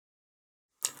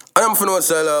I am from no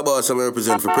Sizzla boss, I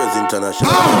represent for President International.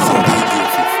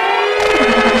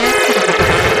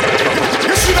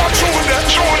 You should have shown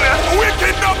that.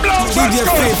 Wicked no blows. Let's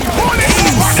go.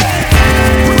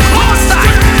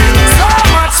 So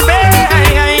much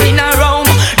pain in a room.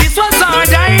 This was our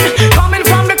day. Coming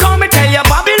from the committee, tell you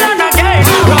Babylon again.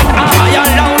 Are you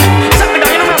alone? Tell me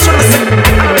down, you know what I'm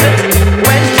saying.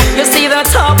 Well, you see the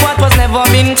top, what was never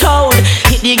been told.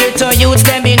 Hit the ghetto youths,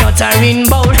 them be not a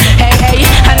rainbow. Hey, hey,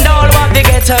 and all what the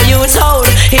ghetto youths hold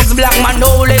is black man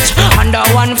knowledge under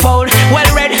one fold. Well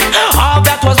read, all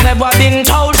that was never been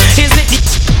told. Is it the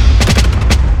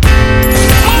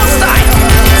most time?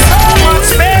 So much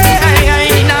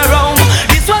pain in a room.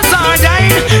 This was our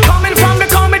day. Coming from the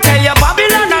committee, tell you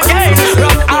Babylon again.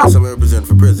 So I represent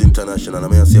for President International.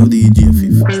 I'm here to say how the DJ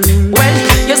 5. Well,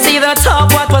 you see the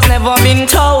top, what was never been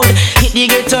told. Hit the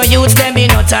ghetto youths, them be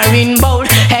not a rainbow.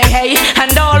 Hey, hey,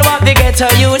 and all what the ghetto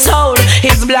youths hold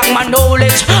is black man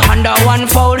knowledge under one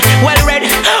fold. Well read,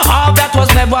 all that was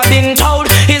never been told.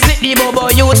 Is it the bobo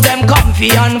youths, them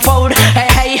comfy unfold. Hey,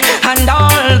 hey, and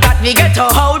all that the ghetto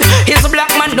hold is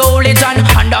black man knowledge and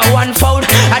under one fold.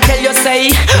 I tell you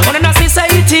say, when I see say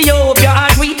Ethiopia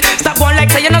and wheat, stop one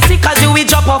like say you not sick cause you will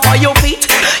drop off of your feet.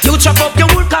 You chop up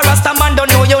your wood cause Rasta man don't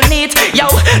know you need. Yo,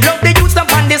 love the youths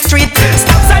up on the street.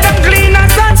 Stop side them clean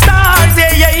as and stars,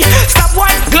 yeah, yeah. Stop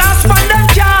white glass from them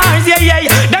cars, yeah, yeah.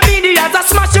 The media's a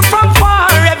smash you from far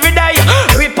every day.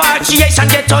 Repatriation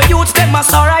ghetto youths, them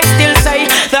must alright still say.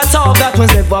 That's all that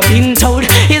was ever been told.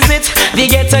 Is it the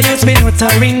ghetto youths been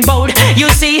uttering bold? You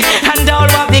see, and all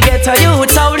what the ghetto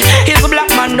youths told is black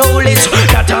man knowledge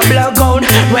that a black gold.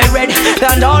 Well read,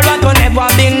 and all what was never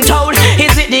been told.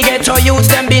 Is it the ghetto youths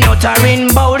them been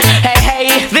uttering bold? Hey, hey,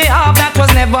 the half that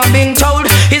was never been told.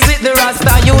 Is it the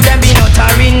Rasta you them been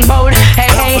uttering bold?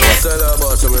 Hey, hey. Sizzla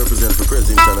boss, I represent for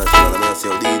President International. I'm here to say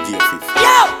how the DJ 5.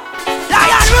 Yo,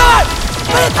 Lion Road,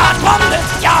 we can't rumble.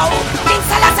 Yo, King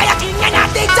Sizzla say a king and a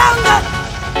big jungle.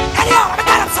 Anyhow, I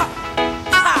got him so.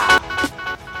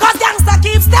 Cause gangsta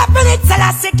keep stepping it,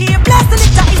 Selassie keep blessing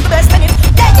it, Jah is the best in it.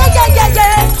 Yeah, yeah, yeah, yeah,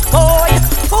 yeah. Boy,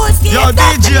 fools keep yo,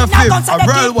 blessing DJ it. Now Flip, a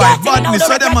worldwide badness,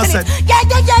 so them must say. Yeah,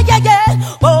 yeah, yeah, yeah, yeah.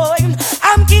 Boy,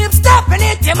 I'm keep stepping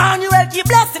it, Emmanuel keep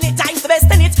blessing it, Jah is the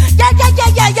best in it. Yeah, yeah, yeah,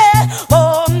 yeah, yeah.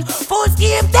 Boy, fools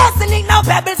keep testing it, now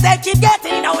pebbles they keep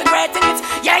getting it, now we're regretting it.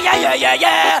 Yeah, yeah, yeah, yeah,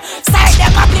 yeah. Side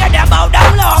them up, play them bow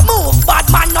down low. Move, bad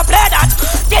man no play that.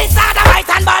 This are the right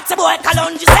and bad boy,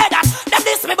 Kalonji say that. Them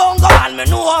this me bongo and me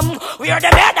know. Where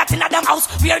them head at in a them house.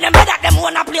 Where them head at them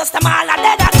wanna place them all a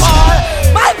dead at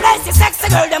all. My place is sexy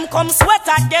girl, them come sweat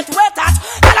at, get wet at.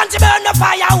 Kalonji burn the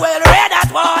fire, well red at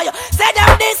boy. Say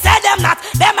them this, say them not.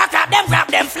 Them a crap, them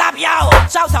grab, them flap, yo.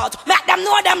 Shout out, make them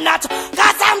know them not.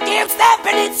 Cause I'm keep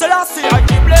stepping it, so let's see. I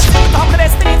keep blessing it, I'm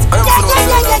blessing it. Yeah, yeah,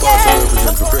 yeah, yeah, yeah. I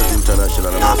represent for President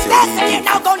International. I'm here to say how the DJ 5.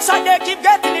 Now gunshot they keep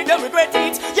getting it, them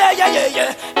regretting it. Yeah, yeah, yeah,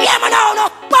 yeah. Yeah, man,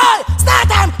 no, boy, start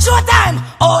time, show time.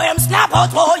 OM snap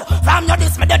out, boy. From your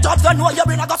this, me the jobs don't know your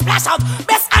brain a go splash out.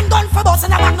 Best handgun for boss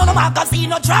and a man no magazine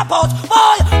no drop out.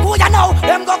 Boy, who ya know,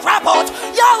 them go crap out.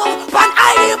 Yo, pan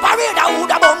ID parade, who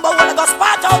da bumbo wanna go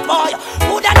spot out, boy.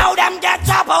 Who da know them get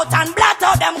drop out and blot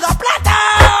out, them go plat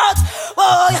out.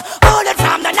 Boy, hold it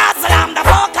from the nozzle, I'm the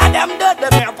fuck of them dead,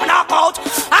 them here for knockout.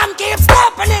 I'm keep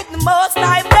stepping it, the most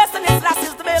life blessing it, last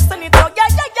is the best in it, so yeah,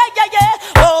 yeah, yeah, yeah, yeah.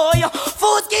 Boy,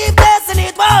 food keep blessing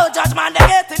it, well, judgment they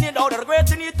getting it, all the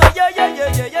regretting it, oh yeah, yeah,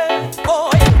 yeah, yeah, yeah.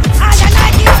 Boy, I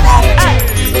keep stepping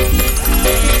it.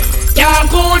 Can't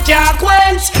cool, can't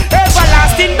quench,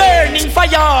 everlasting burning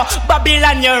fire.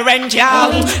 Babylon your range,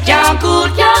 can't cool,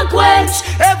 can't quench,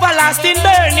 everlasting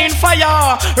burning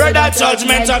fire. Read that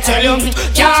judgment, I tell you.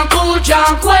 Can't cool,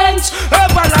 can't quench,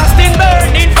 everlasting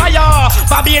burning fire.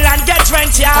 Babylon get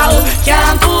drenched,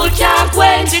 can't cool, can't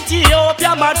quench.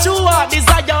 Ethiopia mature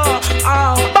desire.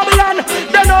 Babylon,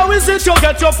 they know is it you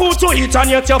get your food to eat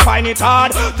and yet you find it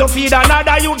hard to feed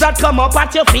another youth that come up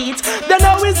at your feet. They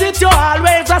know is it you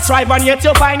always a strive and yet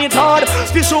you find it hard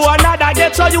to show another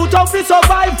get so you tough to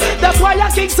survive. That's why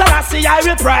a King Selassie I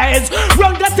will praise.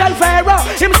 Run the tell Pharaoh,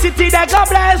 him city they go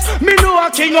bless. Me know a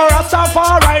king or a star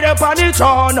far right up on the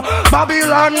throne.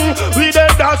 Babylon, we the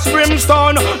dash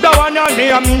brimstone. The one your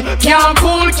name can't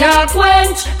cool, can't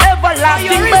quench,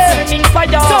 everlasting burning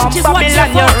fire.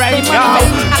 Babylon your right now.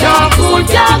 Can't cool,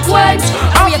 can't quench,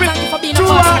 to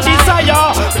our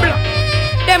desire.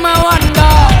 Them a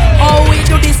wonder how we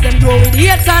do this, them do with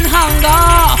hate and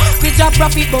hunger. With your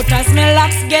profit, but as my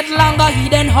locks get longer,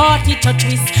 hidden heart it a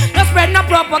twist. No spread no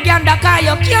propaganda, cause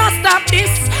you can't stop this.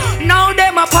 Now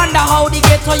them a ponder how they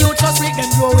get to you, just make them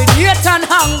do with hate and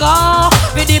hunger.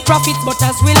 With the profit, but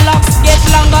as we locks get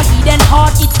longer, hidden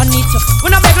heart it on it.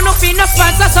 We not beg no fi no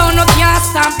sponsor, so no can't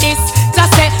stop this.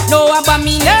 Just say no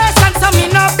abomination, so me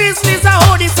no business. I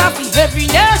hold this up in every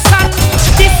nation.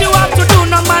 This you have to do,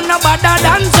 no man no better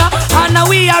than ya. And now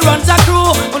we are runs a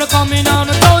crew. When coming on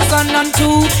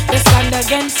 2002, they stand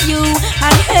against you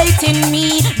and hating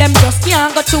me. Them just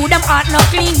can't go through, them heart not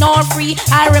clean nor free.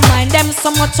 I remind them so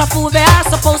much of who they are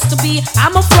supposed to be.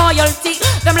 I'm a royalty,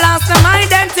 them lost them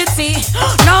identity.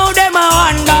 Now them a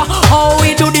wonder how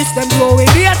we do this, them grow with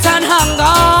hate and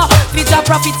hunger. Future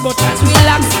profits, but as we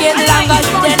lack get longer,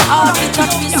 then all it not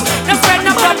peace. No friend,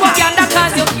 no propaganda,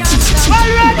 cause you can't.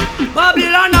 Already,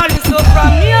 Babylon all is so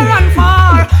from near and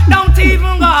far. Don't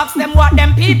even go ask them what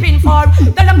them peeping for.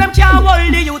 Tell them can't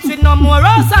hold the youth with no more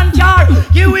house and jar.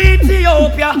 You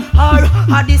Ethiopia or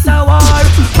Addis a war.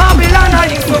 Babylon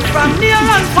all is so from near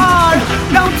and far.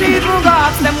 Don't even go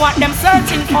ask them what them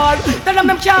searching for. Tell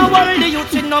them can't hold the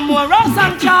youth with no more house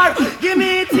and jar. Give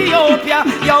me Ethiopia,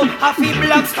 yo, happy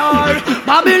black star.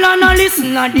 Babylon all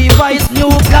listen and devise new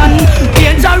plan.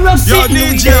 Dangerous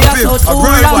city, DJ Fifth, a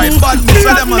worldwide badness,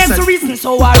 so them a next reason,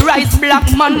 so I rise black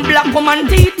man, black woman,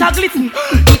 teeth a glisten.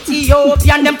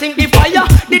 Ethiopian, them think the fire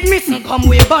did missing. Come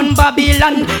we burn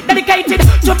Babylon, dedicated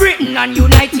to Britain and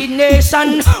United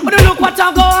Nations. But look what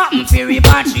I go happen for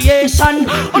repatriation.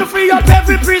 On free up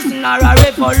every prisoner, a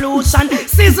revolution.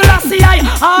 Sizzla CI,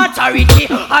 authority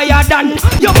higher than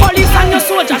your police and your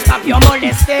soldiers. Stop your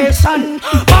molestation.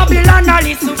 Babylon a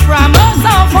listen from us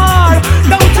so far.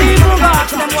 Don't even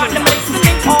watch them what them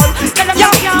listening for. Yo,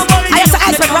 I have to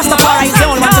ask for Rastafari is the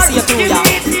only one to see you through,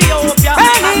 y'all.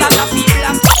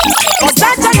 Cause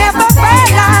that I never felt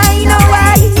like no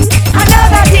way. I know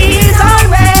that he is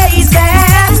always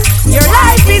there. Your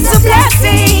life is a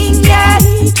blessing, yeah.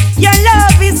 Your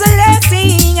love is a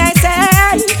blessing, I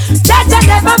say. That I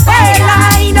never felt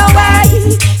like no way.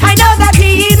 I know that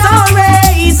he is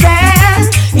always there.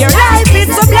 Your life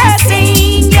is a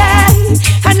blessing, yeah.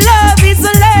 And love is a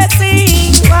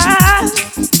blessing, wow.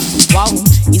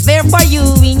 He's there for you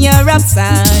in your ups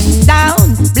and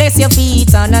downs. Place your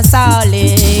feet on a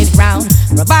solid ground.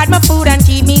 Provide my food and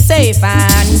keep me safe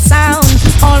and sound.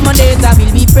 All my days I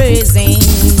will be praising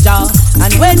Jah.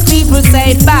 And when people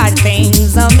say bad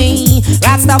things of me,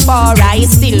 Rastafari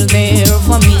is still there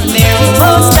for me.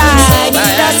 Most I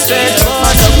need a strength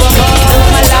for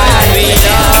my life.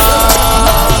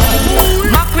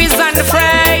 Mockeries and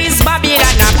praise,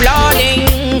 Babylon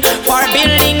applauding for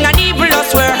building an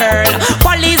evilous world.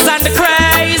 Follies and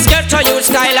craze, get to you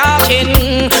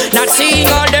skylarking, not seeing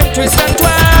all them twist and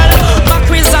twirl.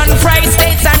 Mockeries and praise,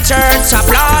 states and church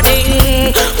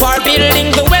applauding for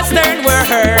building the western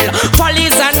world.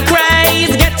 Follies and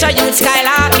craze, get to you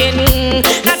skylarking,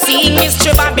 not seeing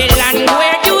history Babylon.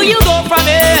 Where do you go from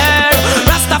here?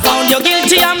 Rasta found you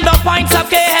guilty on the points of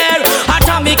care.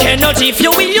 Atomic energy, if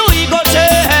you will, you ego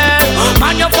tear.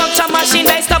 Manufacture machine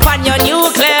based upon your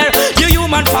nuclear. Your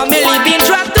human family being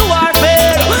dragged to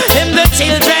warfare. In the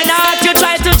children heart you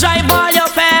try to drive all your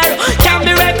fair. Can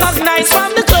be recognized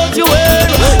from the clothes you wear.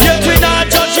 Yet we not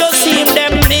judge you, seem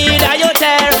them need a you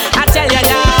tear. I tell you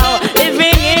now,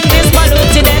 living in this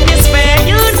polluted and despair,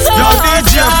 you so Yo,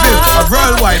 DJ Fifth, a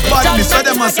worldwide badness, so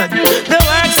them a said. the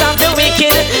works of the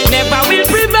wicked never will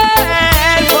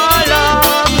prevail for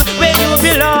long. Where you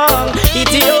belong,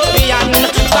 Ethiopian,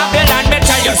 Babylon,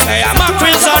 better you say I'm a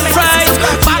prison prize.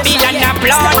 Babylon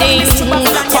applauding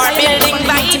for building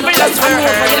the evilest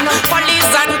world.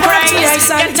 Police and praise,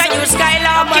 get to you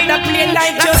skylarking, not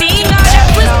seeing all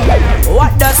that.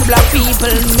 What does black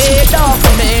people made of?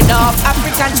 Made of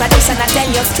African tradition, I tell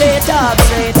you straight up,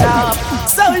 straight up.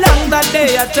 So long that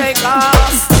they take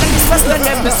us, was the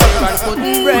hemisphere and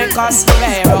couldn't break us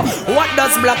fair. What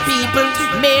does black people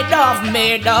made of?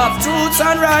 Made of truths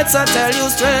and rights, I tell you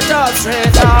straight up,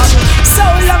 straight up. So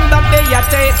long that they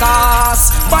take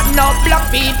us, but now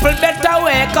black people better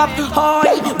wake up.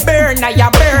 Hoy, burn, I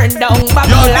burn down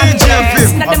Babylon.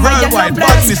 Now them I no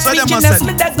bless, wickedness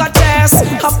me they got test.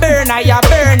 I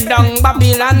burn down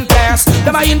Babylon test.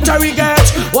 Them I interrogate,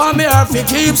 want me if it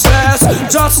keeps stress.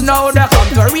 Just now they come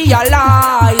to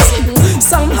realize it.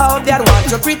 Somehow they want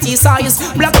to criticize.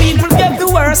 Black people get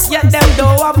the worst, yet them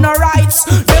don't have no rights.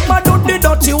 Them a do the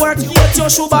dirty work, yet you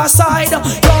should aside.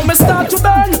 Now me start to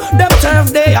burn them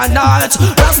turf day and night.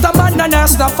 Rasta man and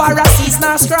Rasta Pharisees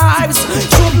and scribes.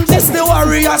 Shouldn't this the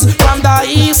warriors from the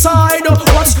east side?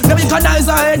 Watch them recognize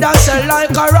a head and shell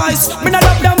like a rice. Me not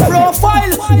love them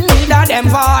profile, neither them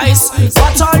voice.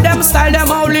 Watch all them style,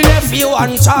 them only left you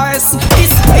on choice.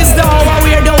 This is the hour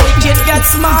where the wicked get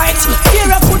smite. Fear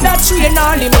I put that train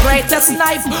on him greatest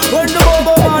knife. When the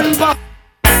bobo man pop.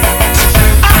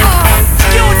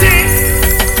 Beauty.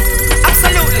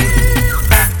 Absolutely.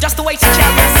 Just the way to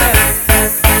carry yourself.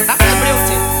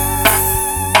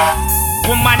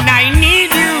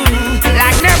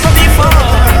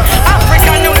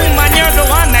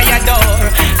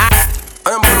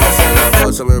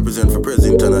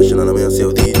 International, and I'm here to say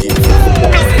DJ.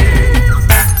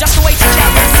 Just the way to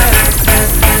jump yourself.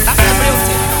 That's the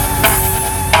beauty.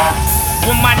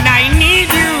 Woman, I need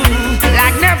you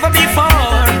like never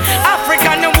before.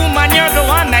 African woman, you're the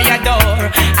one I adore.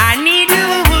 I need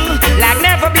you like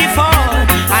never before.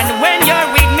 And when you're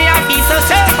with me, I feel so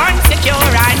safe and secure.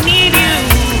 I need you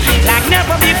like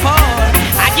never before.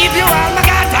 I give you all my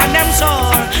God and I'm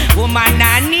sure. Woman,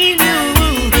 I need you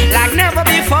like never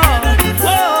before.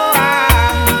 Whoa.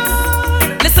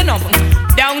 Listen up.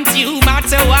 Don't you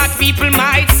matter what people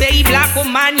might say, black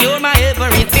woman, you're my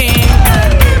everything.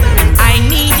 I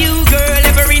need you, girl,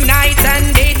 every night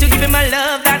and day to give you my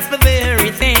love, that's the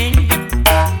very thing.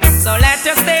 So let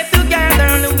us stay together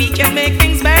and we can make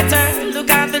things better. Look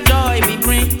at the joy we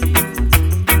bring.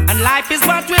 And life is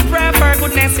what we prefer,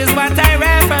 goodness is what I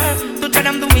refer. To turn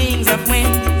on the wings of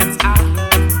winds.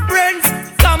 Friends,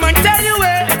 come and tell you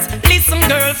it. Listen,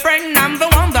 girlfriend, I'm the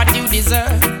one that you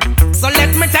deserve. So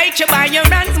let me take you by your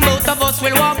hands. Both of us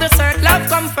will walk the circle. Love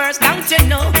come first. Don't you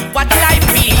know what life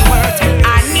really worth?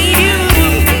 I need you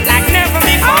like never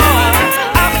before.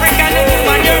 African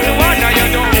woman, you're the one I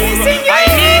adore. I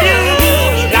need you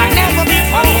like never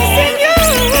before.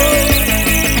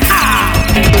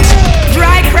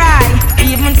 Dry cry,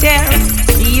 even tears,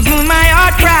 even my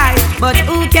heart cry. But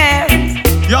who cares?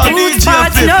 Yo, DJ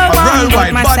Flip, a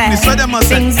worldwide badness, so them a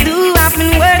say. Things do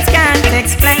happen, words can't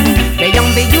explain.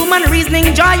 Beyond the human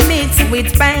reasoning, joy mixed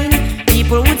with pain.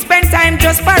 People would spend time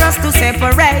just for us to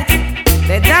separate.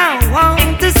 They don't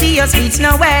want to see us reach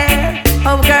nowhere.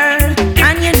 Oh girl,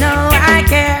 and you know I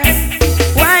care.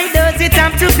 Why does it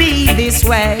have to be this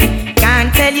way?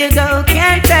 Can't tell you go,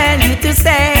 can't tell you to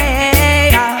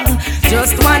stay. Oh,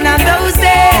 just one of those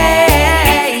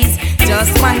days.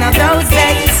 Just one of those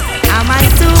days. Am I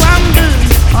too humble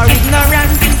or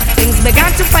ignorant? Things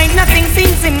began to find nothing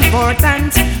seems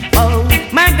important. Oh,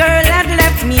 my girl had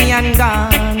left me and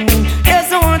gone.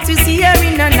 Doesn't want to see her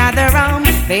in another room.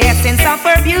 The essence of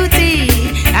her beauty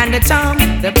and the charm,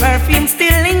 the perfume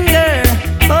still linger.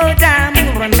 Oh damn,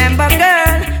 remember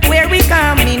girl, where we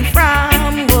coming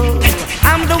from. Oh,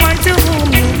 I'm the one to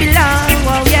whom you belong.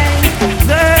 Oh yeah,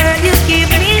 girl, you keep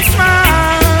me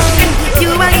strong. You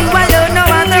and you alone, no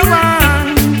other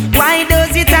one. Why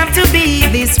does it have to be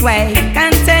this way?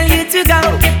 Can't tell you to go,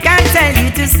 can't tell you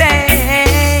to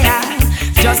stay.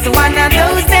 Just one of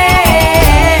those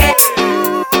days.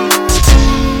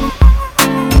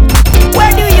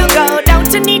 Where do you go?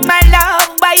 Don't you need my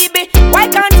love, baby? Why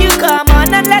can't you come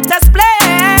on and let us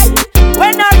play?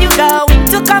 When are you going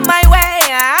to come my way?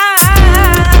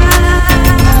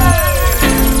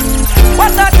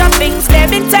 What sort of things they've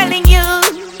been telling you?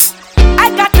 I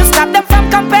got to stop them from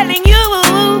compelling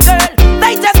you, girl.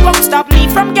 They just won't stop me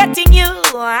from getting you.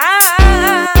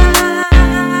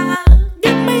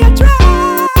 Give me a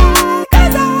try,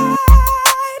 'cause I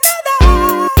know that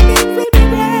it will be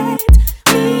great.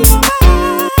 Me, oh,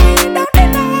 I don't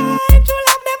deny true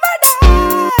love never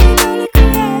dies, only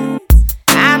creates.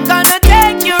 I'm gonna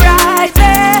take you right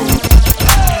there,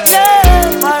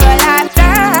 love for a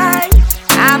lifetime.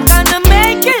 I'm gonna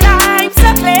make your life so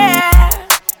clear,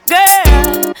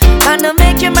 girl. Gonna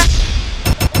make you my.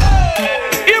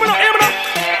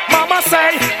 Mama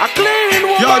say a clean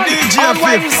woman. Yo, DJ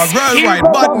Flip, a worldwide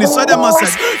badness, so them a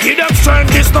say. Give them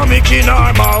strength, this stomach in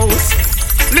our mouth.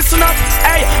 Listen up,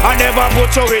 hey, I never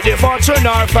put you with the fortune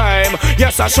or fame.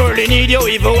 Yes, I surely need you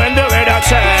even when the weather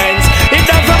changes. It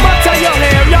doesn't matter your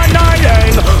name, your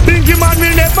name. Bingy man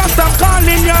will never stop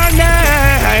calling your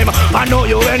name. I know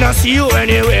you when I see you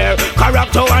anywhere.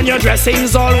 Character and your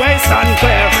dressing's always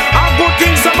unclear. I'm good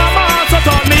things to my mouth, so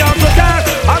taught me how to care.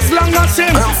 As long as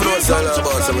him. I'm for those all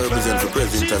about some represent for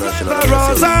President International. The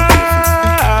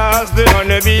roses, the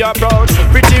honeybee approach.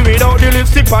 Pretty without the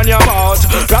lipstick on your mouth.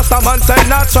 Rasta man said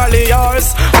naturally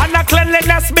yours. And the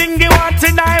cleanliness bingy wants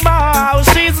in my mouth.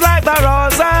 She's like the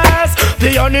roses,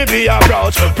 the honeybee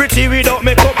approach. Pretty without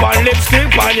makeup and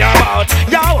lipstick on your mouth.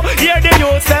 Yo, hear the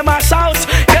youth them a shout.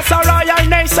 Yes, a royal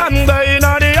nation girl in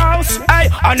the house. Hey,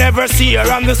 I never see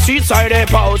her on the streets or they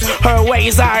pout. Her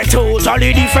ways are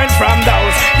totally different from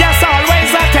those. Yes,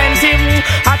 always attentive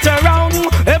at around.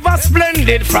 Ever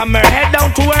splendid from her head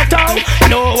down to her toe.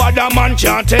 No other man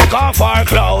can take off her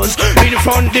clothes. In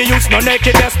front the youth no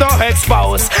naked, there's no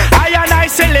expose. I and I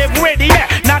still live with, yeah,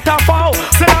 not a foe.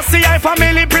 Still I see her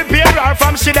family prepare her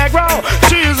from she they grow.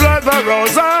 She's like the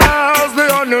roses, the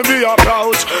honeybee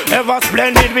approach. Ever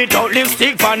splendid without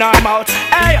lipstick on her mouth.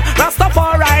 Hey,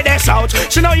 Rastafari they shout.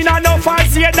 She know you not no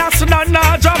fancy, that's not no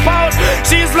drop out.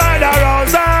 She's like the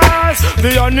roses,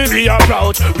 the and we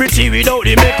approach. Pretty without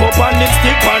the makeup and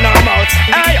lipstick on her mouth.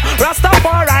 Hey,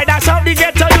 Rastafari, dash out the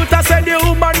ghetto youth. I said the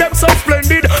woman them so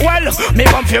splendid. Well, me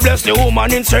come fi bless the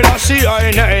woman instead of see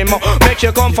her name. Make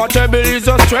you comfortable is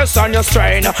your stress and your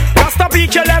strain. Rasta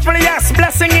peak your level, yes,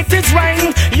 blessing it is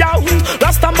rain. Yo,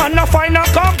 Rasta man a find a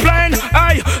complain.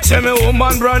 Hey, say me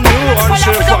woman brand new and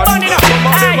she fun. Some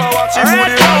of them a watching for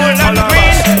the round and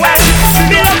green. Well,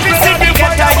 the love is in the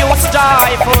ghetto youth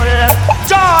joyful,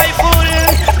 joyful,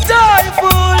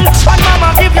 joyful. When mama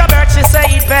give you birth, she say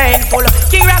it painful.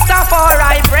 King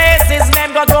Rastafari praise his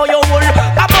name, go grow your wool.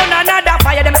 Upon another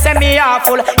fire, them send me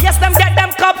awful. Yes, them get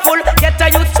them cup full, get a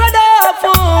youth full.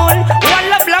 One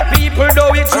love black people,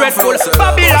 though it's dreadful.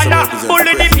 Babylon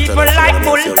bully the people like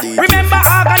bull. Remember,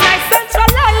 organize,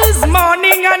 centralize,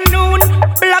 morning and noon.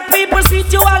 Black people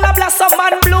sweet, you all a blossom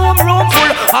and bloom. Room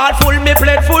full, all full, me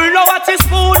plate full, no what is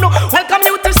spoon. Welcome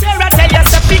you to share, I tell you,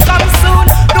 say pick up soon.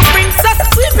 The princess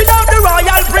sweeping out the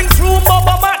royal brings room.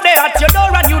 Bubba mat they at your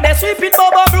door and you they sweep it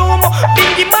over broom.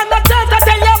 Bingy man a chant, I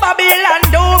tell you, Babylon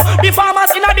doom. The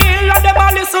farmers in a deal and them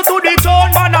a listen to the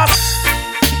tone man.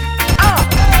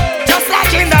 Just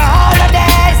like in the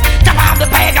holidays, come on the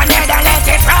pagan dead and let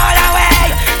it roll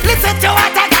away. Listen to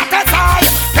what I got to say.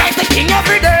 Praise the king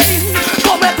every day.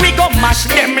 Come make we go mash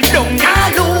them down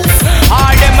and loose.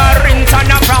 All them a rinse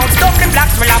and a frowns. Stop them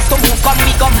blacks will have to move. Come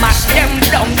we go mash them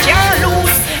down, can't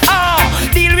lose.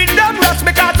 Deal with them rats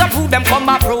because I prove them. Come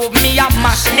approve me and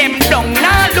mash them down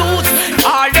and loose.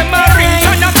 All them a rinse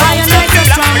and a frowns. Stop them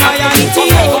blacks will have to move.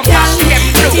 Come we go mash them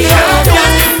down and loose.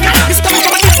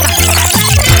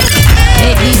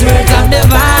 Take these words of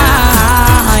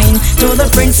divine to the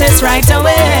princess right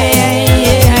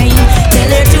away. Tell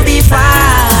her to be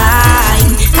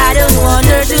fine. I don't want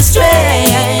her to stray.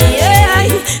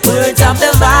 Words of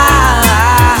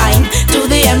divine to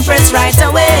the empress right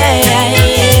away.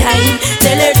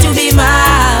 Tell her to be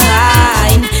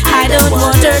mine. I don't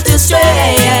want her to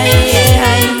stray.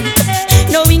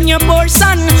 Knowing your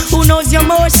portion, who knows your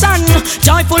motion?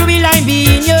 Joyful will I be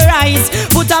in your eyes.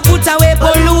 Put away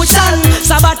pollution.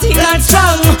 Sabbatical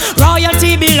strong.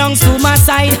 Royalty belongs to my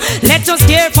side. Let us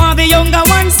care for the younger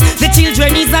ones. The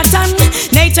children is a ton.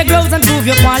 Nature grows and prove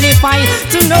you qualify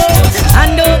to know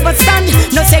and overstand.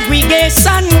 No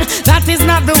segregation. That is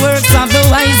not the works of the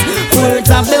wise.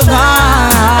 Words of the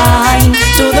vine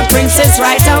to the princess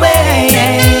right away.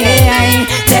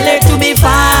 Tell her to be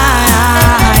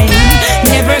fine.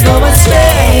 Never go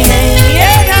astray.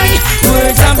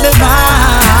 Words of the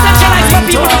vine.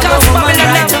 Don't go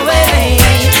right away.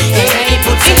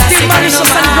 Put classic on your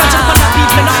mind.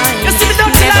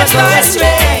 Never go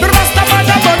astray.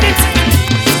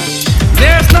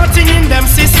 There's nothing in them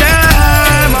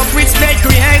system of which they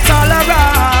create all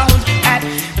around. And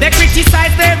they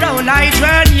criticize their own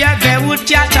hydrant, yeah, they would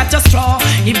catch at a straw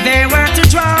if they were to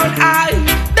drown.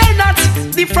 They're not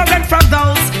different from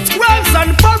those scribes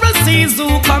and Pharisees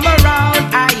who come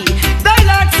around. They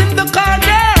lurks in the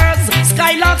corners,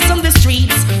 skylarks on the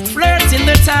streets, flirts in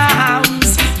the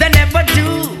towns. They never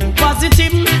do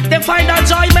positive. They find a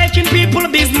joy making people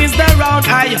business around.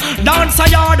 Dance a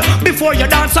yard before you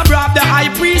dance abroad. The high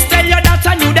priest tell you that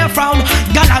I knew they frown.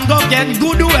 Galang go get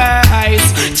good ways,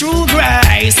 true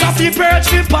grace. Off the perch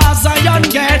we pass a young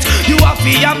gate. You have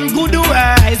to have good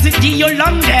ways, it give you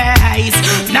long days.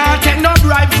 Now take no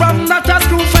bribe from not a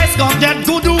screw face. Go get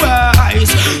good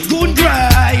ways, good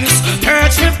grace.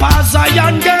 Perch we pass a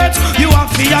young gate. You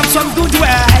have to have some good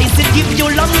ways, it give you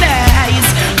long days.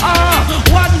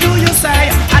 What do you say?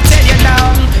 I tell you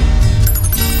now.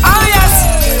 Oh yes,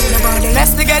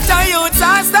 nevertheless to get a youth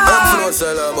and star.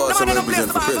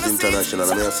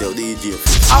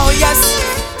 Oh yes,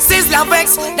 Sizzla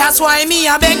vex. That's why me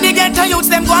I beg the get a youth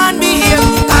them go and be here.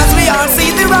 Cause we all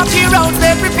see the rocky roads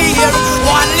they prepare.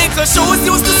 One little shoes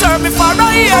used to serve me for a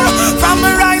year. From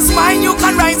a rise mine you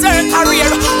can rise your career.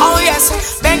 Oh yes,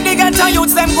 beg the get a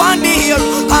youth them go and be here.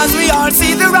 Cause we all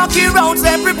see the rocky roads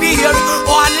they prepare.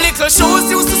 One little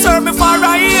shoes used to serve me for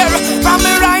a year. From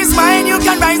a rise mine you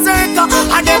can rise your career.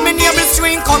 And them in every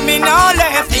string coming all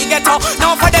left the ghetto.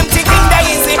 Now for them thinking they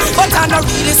easy, but I not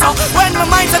really so. When my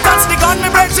mind touch the gun, me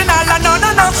virgin all no.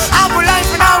 Our life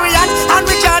now we at, and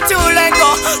we can't too let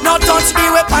go. No touch the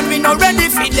weapon, we not ready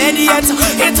for dead yet.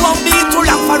 It won't be too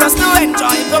long for us to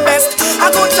enjoy the best. A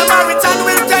good Samaritan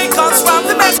will take us from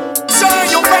the mess. Sure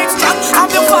your faith strong, have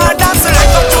your father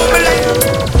select up to me like.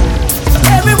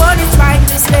 Everyone is trying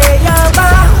to stay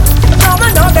above. No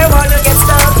one know they wanna get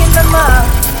stuck in the mud.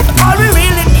 All we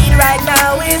really need right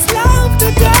now is love to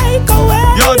take away.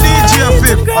 Yo, DJ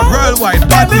Fifth, a worldwide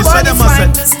badly said them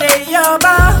to stay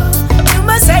above. You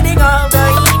must setting all the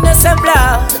innocent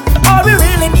blood. All we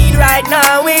really only need right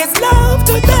now is love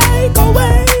to take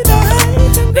away the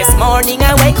hate. This morning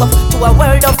I wake up to a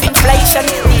world of inflation.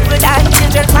 People die,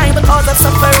 children crying because of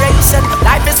separation.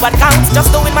 Life is what counts, just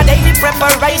doing my daily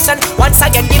preparation. Once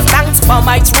again give thanks for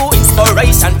my true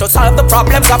inspiration to solve the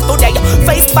problems of today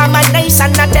faced by my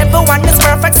nation. Not everyone is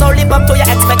perfect, so live up to your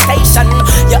expectation.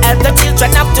 You help the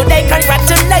children of today,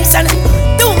 congratulations.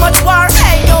 Too much war,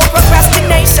 hey, no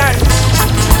procrastination.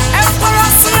 Emperor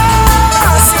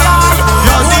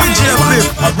Yo, DJ Flip,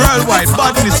 a worldwide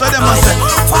badness, so them a say.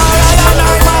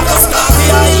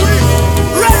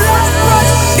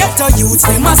 Get the youths,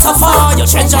 they must suffer. You're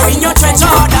treasuring your treasure.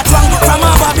 That wrong from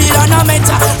a Babylon, a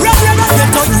meta. Get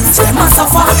the youths, they must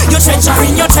suffer. You're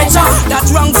treasuring your treasure. That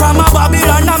wrong from a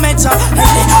Babylon, a meta.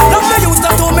 Hey, love the youths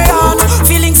that to me heart.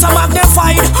 Feeling some of them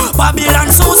fight. Babylon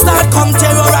so start come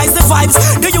terrorize the vibes.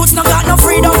 The youths no got no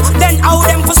freedom, then how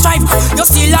them for strife. You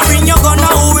still a bring your gun,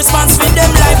 now who responds with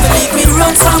them life. Believe me,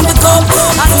 run from the cup.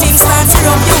 And things start to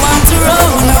run, you want to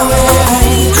run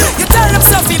away. You tell them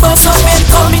stuff about some men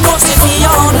coming out, say me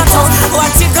on the town.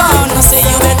 What you gonna say?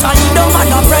 You better lead them and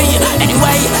not pray.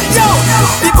 Anyway, yo,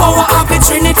 the power of the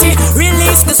Trinity.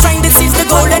 Release the strength, this is the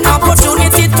golden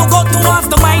opportunity to go to off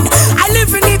the mind. I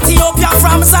live in Ethiopia,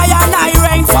 from Zion I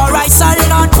reign. For I shall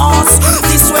not pass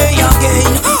this way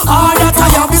again. All that I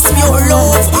have is pure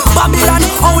love. Babylon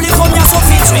only come here so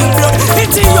fit drink blood.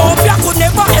 Ethiopia could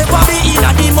never ever be in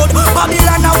a the mud.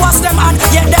 Babylon I was them and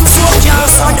yet them so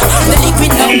cancer. The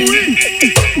liquid now.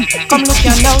 Come look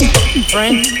here now,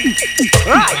 friend.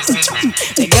 Right.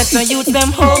 They get the youth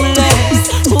them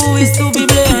homeless. Who is to be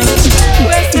blamed?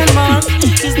 Question mark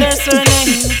is their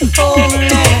surname.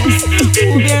 Homeless.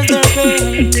 Who bears their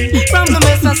pain? From the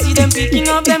mess I see them picking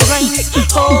up them brains.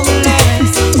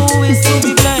 Homeless. Who is to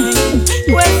be blamed?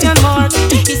 Question mark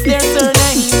is their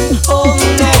surname.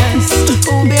 Homeless.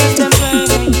 Who bears their pain?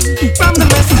 From the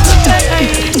mess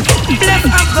bless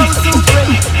up those who pray.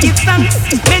 Give thanks.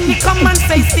 Many come and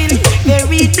say still they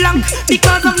read blank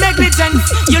because of negligence.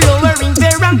 You're lowering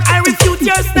their rank. I refute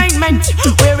your statement.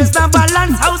 Where is the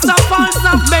balance? House of false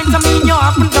of bent. I mean you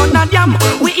haven't done a damn.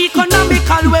 We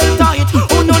economical well tight.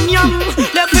 Unonyam.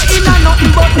 Left it in a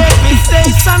nothing but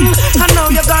devastation. And now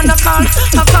you're gonna call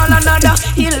another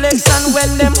election.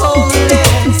 Well them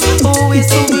homeless. Who is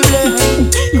to be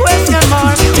blamed? Question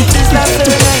mark. Is that the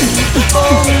name?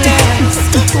 Homeless.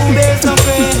 Who bears no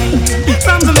pain?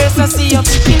 From the mess I see you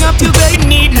picking up your grave.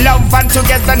 Need love and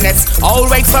togetherness,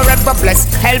 always forever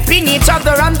blessed. Helping each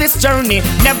other on this journey,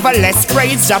 never less.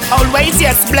 Praise job, always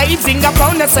yes. Blazing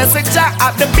upon necessity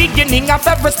at the beginning of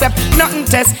every step. Nothing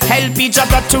test, help each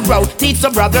other to grow. Teach the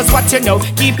brothers what you know.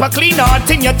 Keep a clean heart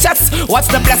in your chest. Watch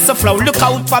the blessed flow, look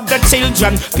out for the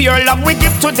children. Pure love we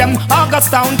give to them.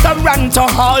 Augustown, Toronto,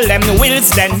 all them wills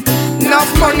then.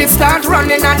 Enough money start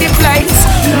running at the place.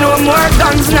 No more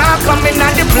guns now coming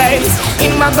at the place.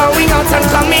 In my going out and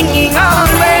coming in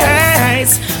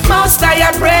always. Most I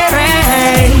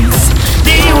praise.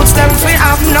 The youths them fi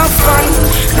have no fun.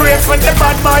 Pray for the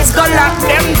bad boys, go lock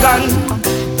them gun.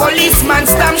 Policeman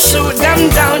stamp, shoot them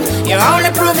down. You only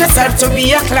prove yourself to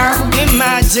be a clown.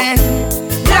 Imagine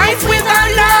life without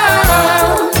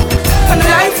love and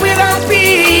life without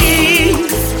peace.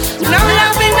 No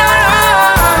love in our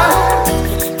heart,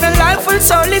 the life will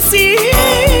solely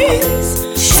cease.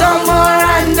 Some more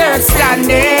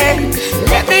understanding,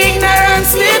 let the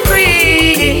ignorance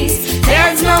decrease.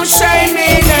 There's no shame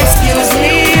in excuse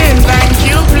me, thank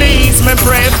you please, my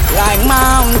friend. Like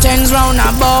mountains round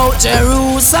about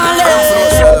Jerusalem.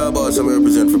 Some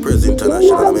represent for President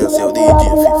International. I'm here to say DJ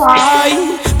Fifth.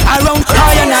 Around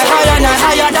higher than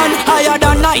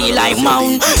I. Like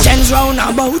mountains round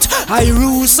about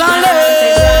Jerusalem.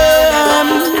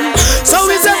 So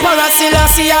is the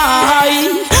Parasilassi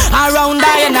around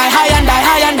high and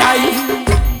I.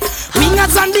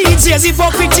 Wingers and DJs,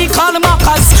 hypocrisy, call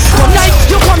mockers. Tonight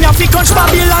you come here fi catch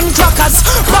Babylon crackers.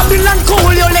 Babylon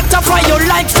cool, you let fry you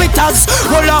like fritters.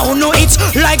 Roll out, no it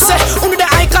like say, under the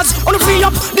icons, on free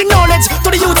up the knowledge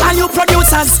to the youth and you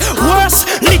producers. Worse,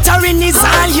 littering is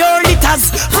all your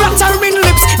litters. Flattering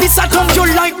lips, this a come you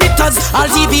like bitters. All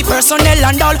TV personnel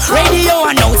and all radio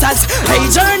announcers. Hey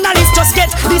journalists, just get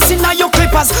this in your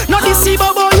clippers. Not this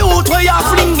bubble youth where you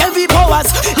fling heavy powers.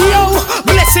 Yo,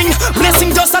 blessing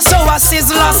just a show us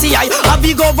Sizzla see I a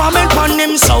big government on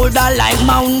him shoulder like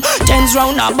mountains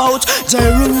round about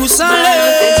Jerusalem.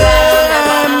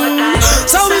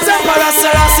 So is the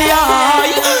Parasilassi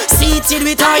seated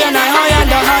with high and I.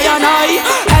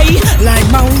 Hey, like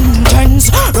mountains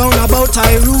round about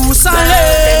Jerusalem.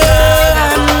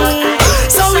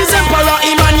 So is the Para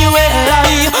Emmanuel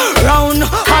round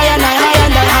high and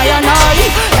I.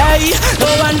 Hey, go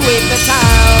and wait the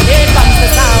time.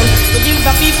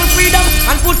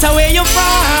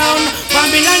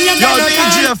 Babylon, you Yo,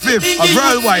 DJ Fifth, a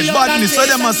worldwide badness, so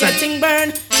them a say.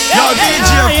 Yo,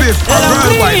 DJ Fifth, a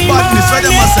worldwide badness, so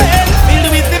them a say. Filled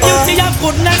with the beauty of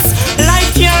goodness,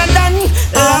 life you're done.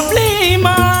 Lovely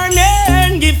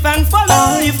morning, give thanks for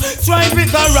life. Strive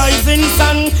with the rising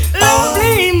sun.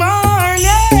 Lovely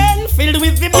morning, filled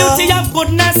with the beauty of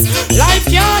goodness, life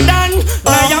you're done.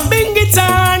 Now you bring it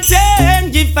on,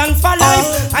 give thanks for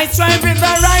life. I strive with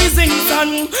the rising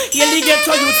sun. Yearly get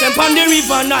to youth and on the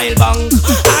river Nile bank.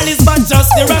 All is but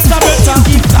just the rest of better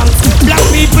give thanks. Black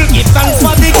people give thanks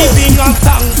for the giving of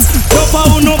thanks. No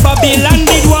power, no Babylon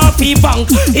did waffy bank.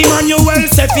 Emmanuel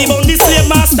said he bound the slave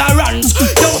master ranch.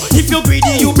 Yo, if you're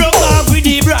greedy, you broke off with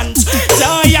the branch.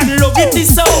 Joy and love, it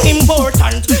is so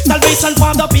important. Salvation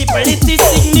for the people, it is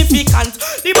significant.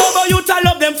 The Bobo youth, I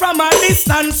love them from a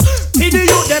distance. Feed the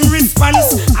youth them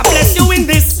response. I bless you in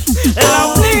this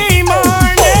lovely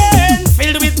morning,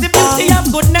 filled with the beauty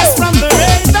of goodness from the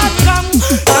rain that come.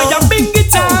 Now you bring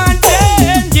it on,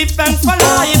 give thanks for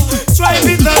life. Strive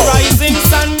with the rising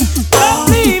sun.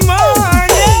 Lovely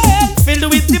morning,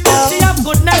 filled with the beauty of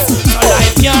goodness. So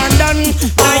life you're done.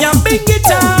 Now you bring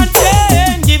it on,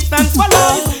 give thanks for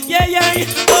life. Yeah, yeah.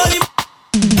 Holy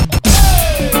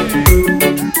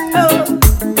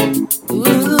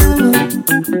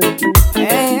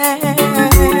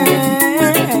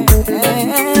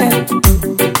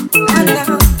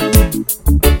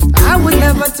I would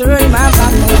never turn my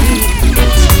back on you.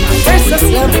 There's a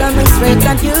love coming straight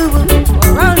at you.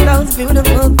 For all those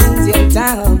beautiful things you've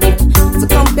done. To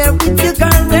compare with you,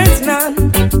 girl, there's none.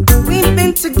 We've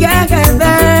been together.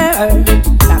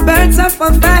 The birds of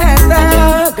a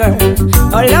feather,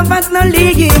 girl. Our love has no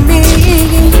limit.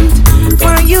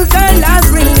 For you, girl, I'll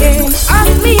bring it.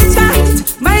 Hold me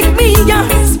tight, make me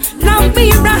yours. Love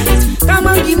me right, come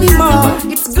on, give me more.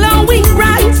 It's glowing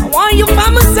bright. I want you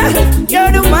for myself.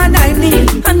 You're the one I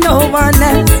need, and no one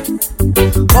else.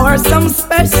 For some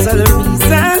special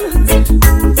reasons,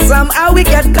 somehow we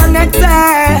get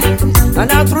connected.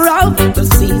 And all throughout the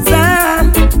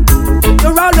season,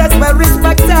 you're always well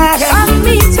respected. Hold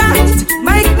me tight,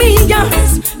 make me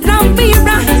yours. Love me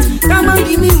right, come on,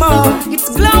 give me more. It's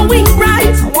glowing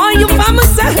bright. I want you for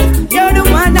myself. You're the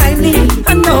one I need,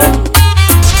 I know.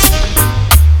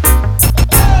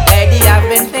 Baby, I've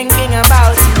been thinking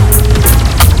about you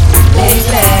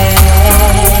lately.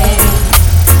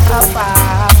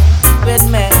 About with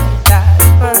me that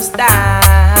first time.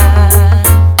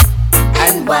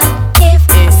 And what if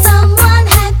someone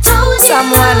had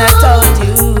told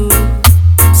you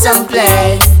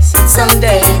someplace,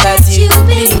 someday that you'd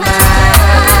be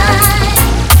mine.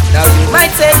 Now you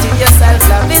might say to yourself,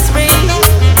 love is real,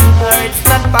 or it's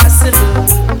not possible.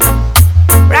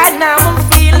 Right now I'm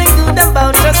feeling good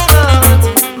about your thoughts,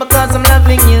 because I'm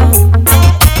loving you.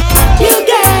 You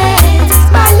get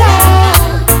my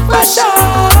love for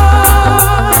sure.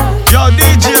 Yo,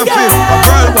 DJ Fifth, a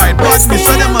worldwide badness,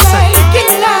 so them a say.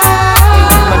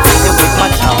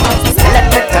 Let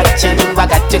me touch you, I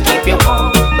got to keep you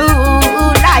warm.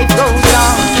 Ooh, life goes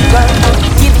on, girl.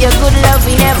 Give you good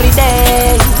loving every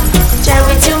day.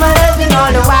 Cherish you, my loving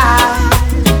all the while.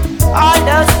 All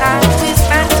those times we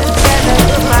spent together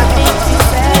with my beauty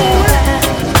self.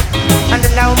 And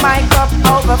now my cup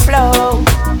overflow.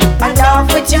 My love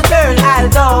with you, girl, I'll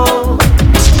go.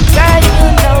 Girl, you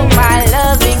know my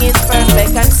loving is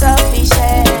perfect and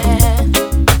sufficient.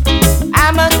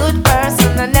 I'm a good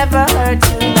person, I never hurt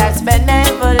you, that's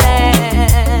benevolent.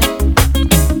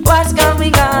 What's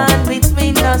going on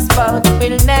between us both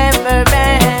will never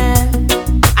end.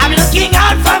 I'm looking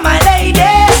out for my lady,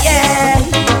 yeah.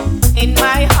 In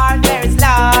my heart there's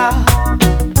love,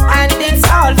 and it's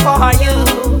all for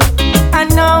you. And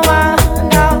no one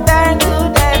out there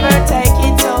could ever take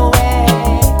it away.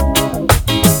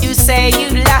 You say you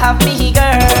love me,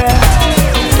 girl.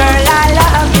 Girl, I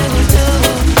love you too.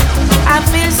 I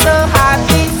feel so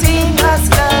happy seeing us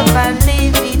love and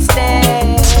live each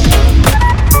day.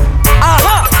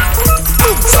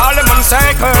 Solomon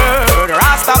sacred,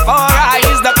 Rastafari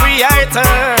is the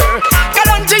creator.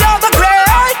 Kalonji, you're the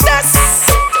greatest.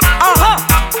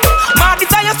 My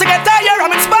desires to get higher,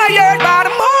 I'm inspired by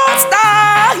the Most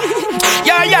High.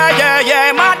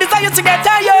 Yeah. My desires to get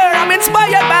higher, I'm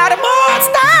inspired by the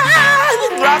Most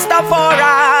High.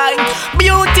 Rastafari,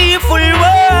 beautiful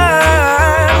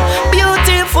world,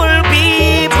 beautiful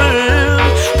people.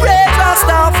 Praise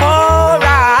Rastafari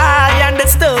and the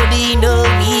study no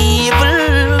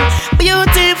evil.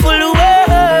 Beautiful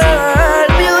world,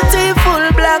 beautiful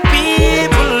black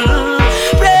people.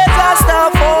 Praise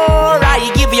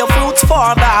Rastafari, give your fruits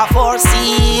for the 4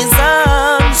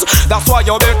 seasons. That's why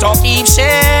you better keep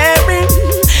sharing,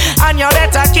 and you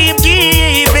better keep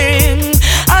giving.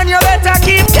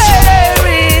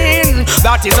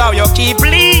 That is how you keep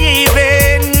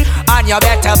living, and you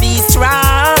better be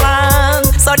strong.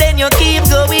 So then you keep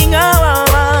going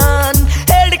on.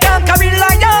 Hell, the conquering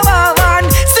lion.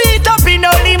 Sit up in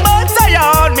only Mount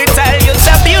Zion. Me tell you, it's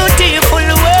a beautiful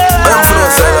world. I'm from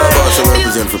Sizzla, boss. I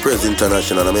represent for President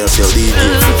International. I'm here to DJ.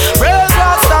 Praise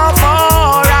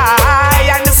Rastafari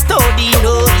and study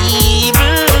no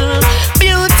evil.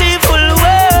 Beautiful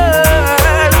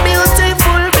world,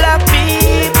 beautiful black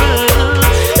people.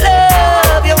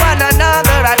 Love you one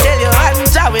another. I tell you, and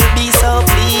I will be so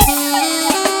pleased.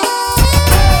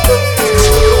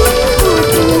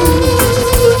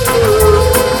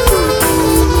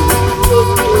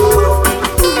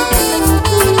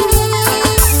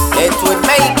 It would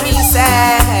make me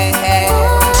sad.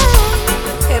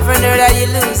 Every night that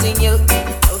you're losing you,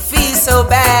 I feel so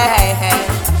bad.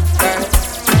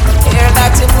 Hear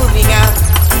that you're moving out,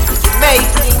 you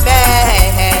make me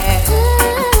mad.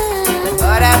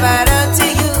 What have I done to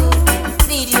you?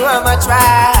 Need you on my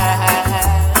trial.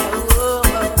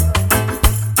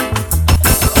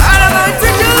 What am I to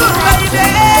do, baby?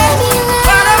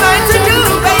 What am I to do,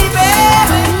 baby?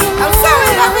 I'm so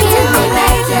in love with you,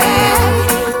 lady.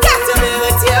 Got to be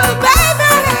with you,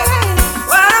 baby.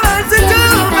 What am I to do,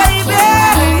 baby?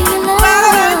 What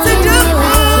am I to do?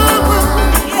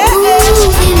 Ooh,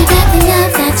 give me back the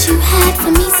love that you had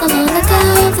for me so long ago.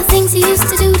 The things you used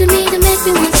to do to me to make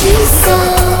me want you so.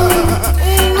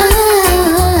 Oh,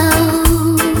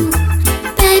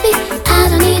 baby, I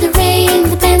don't need a ring,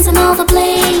 the bands and all the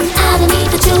bling. I don't need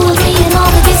the jewelry and all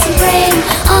the gifts you bring.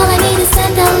 All I need is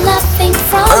send a love thing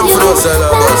from I'm you. from Sizzla,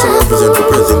 boss. I represent for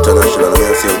President International. I'm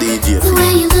here to DJ. The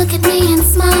way you look at me and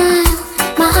smile,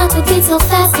 my heart will beat so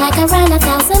fast like I ran 1,000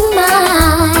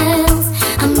 miles.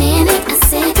 A minute, a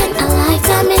second, a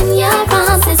lifetime in your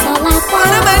arms is all I want. What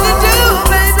am I to do,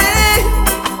 baby?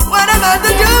 What am I to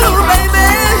do, baby?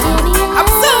 I'm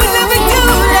so in love with you,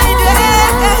 lady.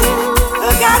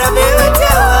 I gotta be with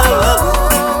you.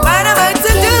 What am I to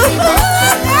do?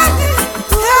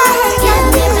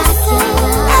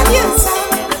 Have you,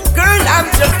 girl? I'm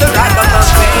just the right of my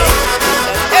face.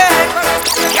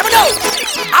 You know,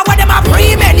 I want them a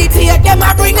premeditate, them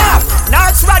a bring up.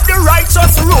 Not spread the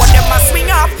righteous road, them a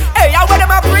swing up. Hey, I want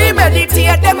them a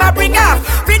premeditate, them a bring up.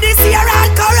 For this year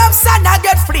and corruption, I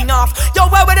get fling off. Yo,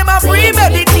 why when them a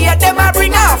premeditate, them a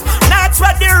bring up. Not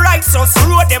spread the righteous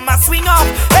road, them a swing up.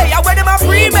 Hey, I want them a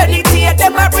premeditate,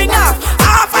 them a bring up.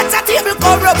 Half at the table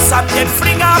corruption, then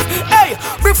fling off. Hey,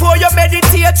 before you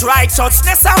meditate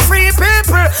righteousness and free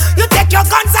people, you take your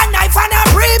guns and knife and a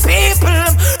free people.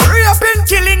 Rape and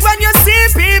killing when you see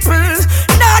people.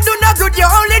 Nah, do no good, you're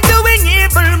only doing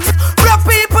evil. Rock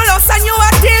people, us and you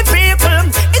are deep people.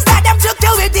 It's that them took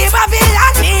you with the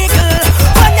Babylon eagle.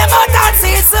 When them out and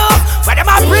say so, when them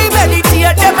a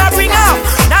premeditate, them a bring up.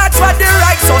 Not for the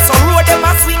right, so road them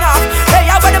a swing off. Hey,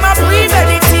 when them a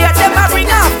premeditate, them a bring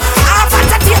up. Half at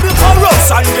the table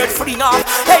corruption get fling off.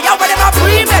 Hey, when them a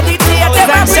premeditate, them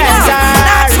a bring up.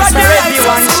 Not for the right,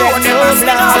 so road them a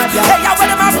swing off. Hey, when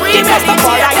them a premeditate, them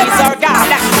a bring up.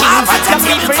 Half at the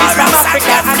people corruption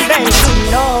get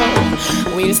fling off.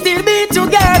 We'll still be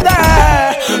together.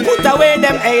 Put away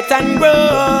them hate and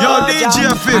grudge. Yo, DJ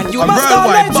Fit, and you a must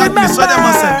worldwide always badness, so them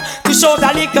must say. remember to show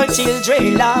the little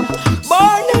children love.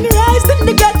 Born and raised in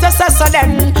the ghetto, so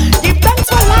then give thanks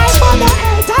for life on the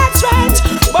earth and strength.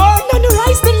 Born and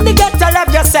raised in the ghetto,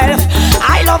 love yourself.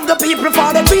 I love the people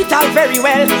for the beat out very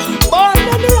well. Born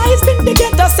and raised in the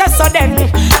ghetto, so then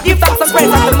give thanks and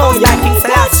praise of the most like King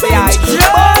Selassie.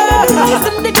 Born and raised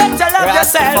in the ghetto, love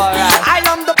yourself. I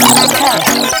love the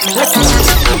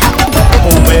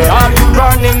where are you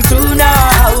running to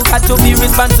now? Got to be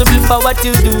responsible for what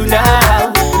you do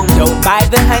now. Don't buy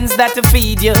the hands that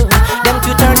feed you. Don't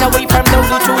you turn away from those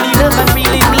who truly love and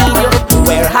really need you.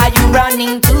 Where are you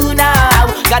running to now?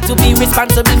 Got to be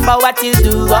responsible for what you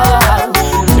do.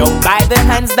 Don't buy the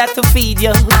hands that feed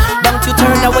you. Don't you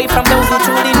turn away from those who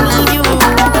truly need you.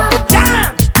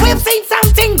 Damn, we've seen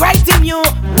something great in you.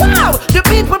 Wow, the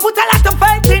people put a lot of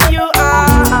faith in you.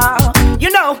 You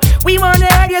know, we wanna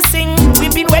hear you sing.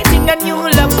 We've been waiting on you,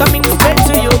 love coming straight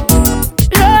to you.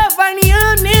 Love and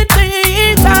unity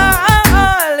is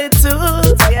all it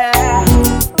took, yeah.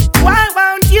 Why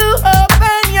won't you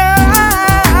open your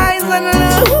eyes and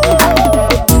look?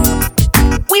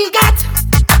 We got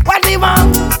what we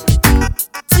want.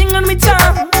 Sing on me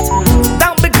chant.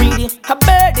 Don't be greedy. A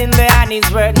bird in the hand is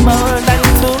worth more than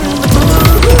two.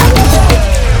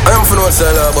 I'm from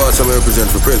Sizzla, boss. I represent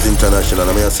for President International.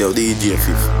 I'm here to DJ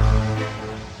Fifth.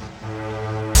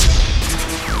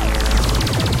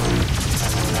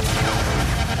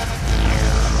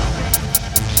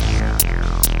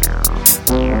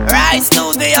 Right. Rise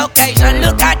to the occasion.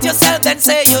 Look at yourself and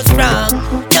say you're strong.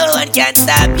 No one can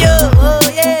stop you. Oh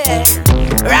yeah.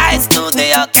 Rise to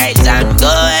the occasion.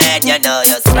 Go ahead, you know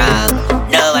you're strong.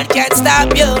 No one can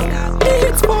stop you.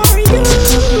 It's for you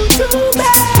to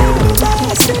make the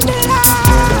best in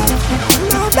life.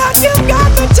 Now that you've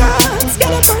got the chance,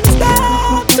 get up and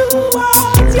step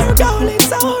towards your goal.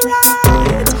 It's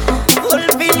alright.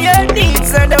 Fulfill your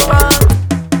needs and the one.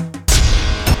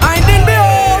 I've been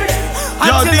behold.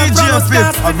 Yo, DJ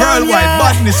Fifth, a worldwide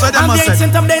badness, so them must say. I'm the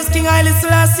ancient of days, King Haile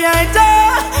Selassie, I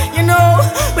die. You know,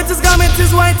 with his garment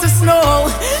is white as snow.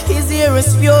 His hair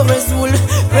is pure as wool.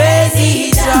 Praise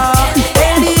ye Jah.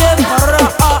 And the emperor,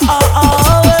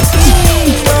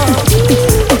 king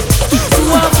to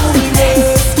a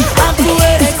fullness, and to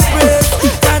express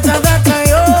that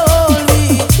I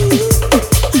only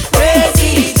praise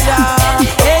ye Jah.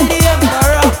 And the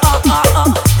emperor,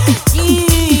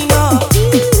 king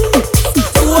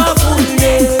to a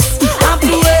fullness, and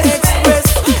to express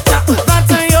that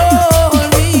I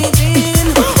only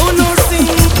did. Oh no,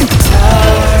 sing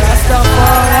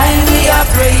Rastafari, we are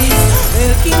praise.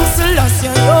 King Selassie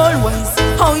always.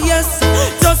 Oh yes,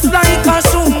 just like a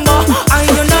sumba. I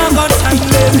do not got time,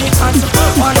 baby, cut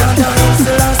one under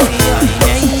Selassie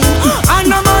name.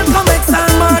 And a man commit San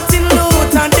Martin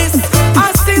Luther this.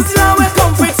 As Sizzla we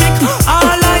come for tick. All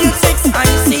of you ticks, I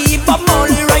see Bob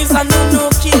Marley rise and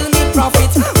no kill me prophet.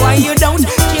 Why you don't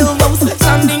kill those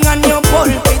standing on your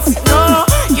pulpits? No,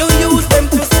 you use them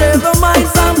to save the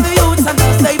minds of the youth, and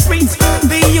as they preach,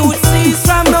 the youth sees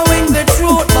from knowing the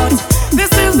truth. But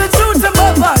this is the truth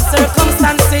above all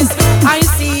circumstances. I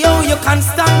see how you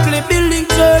constantly building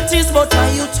churches, but are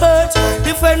you church?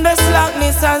 Defend the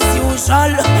slackness as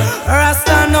usual.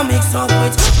 Rasta no mix up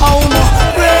with how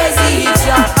much praise each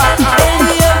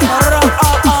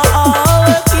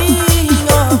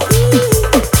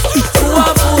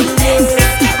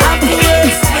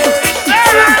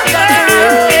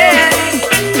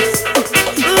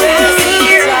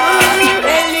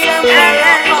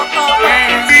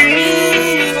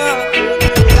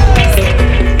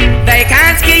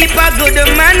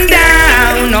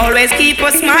always keep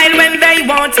a smile when they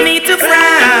want me to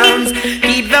frown.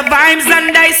 Keep the vibes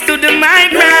and I stood my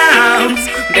ground.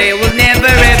 They will never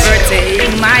ever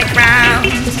take my crown.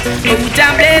 Oh,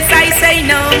 Jah bless, I say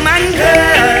no man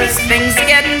curse. Things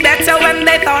getting better when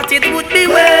they thought it would be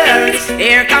worse.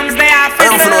 Here comes the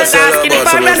officers asking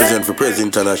for a represent for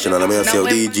President International. I'm here to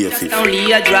DJ Fifth.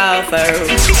 Only a dropper,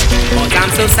 but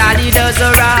I'm so solid as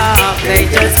a rock. They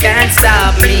just can't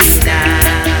stop me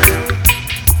now.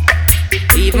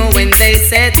 Even when they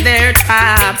set their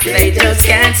traps, they just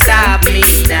can't stop me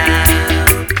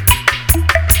now.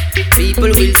 People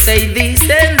will say this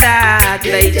and that,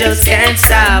 they just can't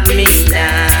stop me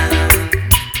now.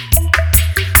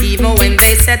 Even when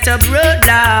they set up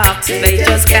roadblocks, they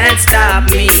just can't stop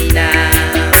me now.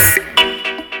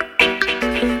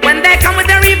 When they come with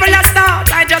their evil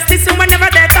assault, I just listen whenever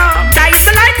they talk. Dice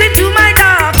the light into my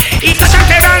dark, it cut and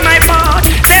clear all my fault.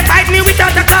 They fight me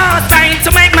without a cause, trying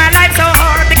to make my life so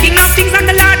hard. The King of Kings and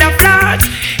the Lord of Lords,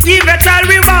 give it all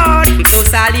reward. I'm so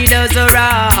solid as a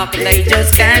rock, they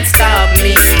just can't stop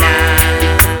me now.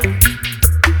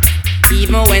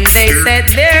 Even when they set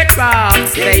their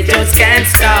traps, they just can't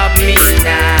stop me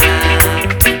now.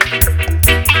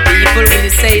 People will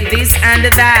say this and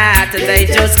that, they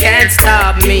just can't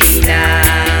stop me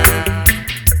now.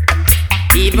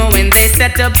 Even when they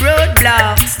set up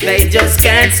roadblocks, they just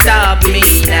can't stop me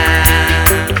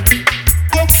now.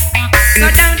 So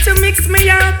don't mix me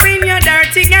up in your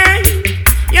dirty game.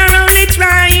 You're only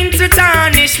trying to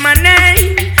tarnish my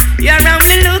name. You're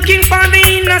only looking for the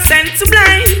innocent to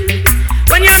blame,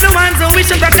 when you're the ones who wish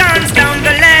the guns down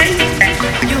the lane.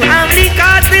 You only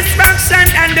cause destruction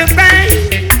and the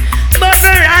pain, but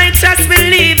the righteous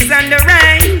believes in the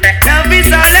rain. Love is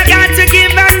all I got to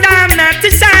give and I'm not to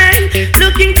shine.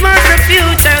 Looking for the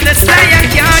future, the sky I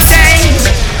can't change.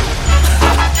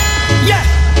 Yeah,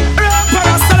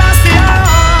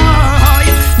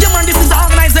 yeah man, this is the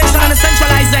organization and the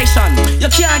centralization. You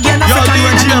can't get African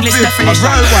and English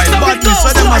definition.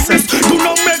 Do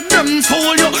not make them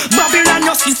fool you. Babylon,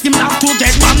 your system have to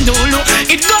get bamboozled.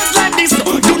 It goes like this.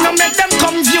 Do not make them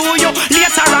come view you.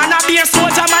 Later on, I'll be a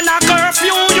soldier man, a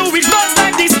curfew you. It goes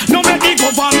like this. No make the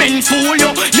government fool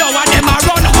you. You and them a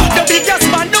run the biggest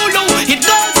bandulu. It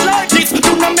goes like this.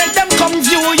 Do not make them come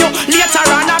view you. Later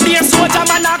on, I'll be a soldier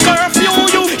man, a curfew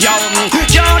you. Yo,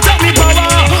 can't take me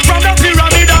power from the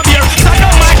pyramid of here. So no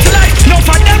matter like, no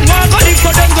for them want go live,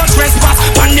 so them go trespass.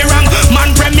 On the wrong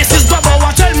man premises, go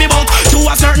bow, tell me about to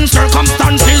a certain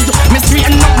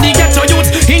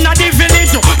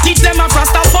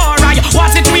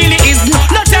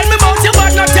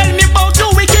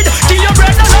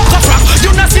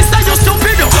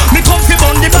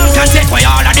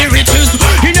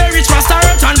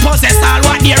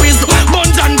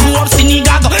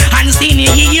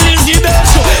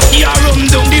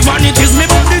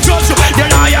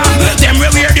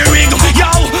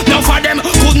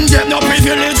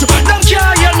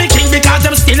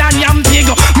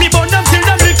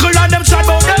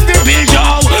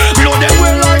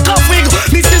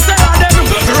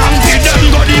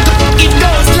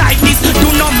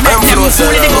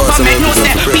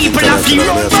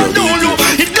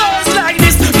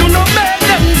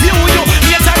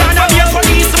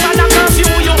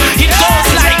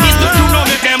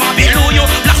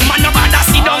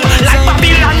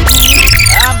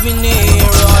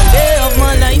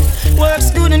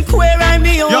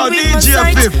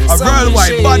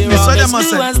them a do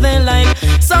say. as they like.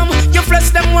 Some you flesh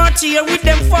them want here with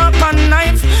them fork and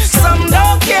knife. Some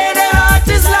don't care, their heart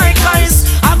is like ice.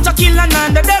 After kill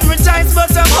another, them rejoice,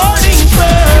 but I'm holding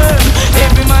firm.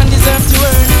 Every man deserves to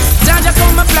earn. Jaja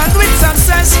come a plan with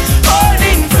success,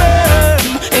 holding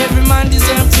firm. Every man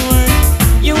deserves to earn.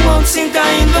 You won't think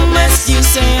I'm in the mess. You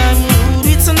say I'm rude,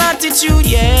 it's an attitude,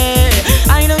 yeah.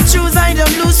 I don't choose, I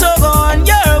don't lose, so go on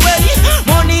your way.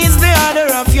 Money is the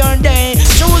order of your day.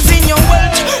 Choosing your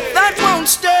wealth, that won't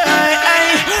stay.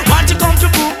 Want to come to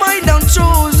prove I don't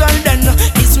choose, and then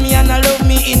it's me and I love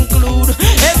me include.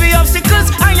 Every obstacles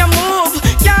I am move,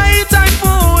 yeah, it's I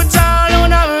food. All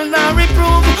on I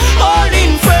reprove,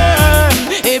 holding firm.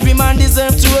 Every man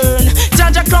deserves to earn.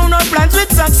 Jaja crown our plans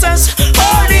with success,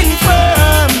 holding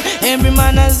firm. Every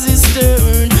man has his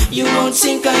turn. You won't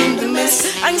think I'm the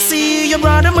mess. I see your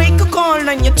brother make a call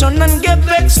and you turn and get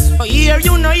vexed. Oh, here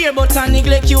you know here, but I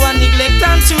neglect you and neglect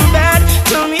I'm too bad.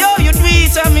 Tell me how you do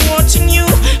it, I've been watching you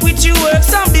with your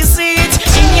works of deceit.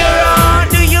 In your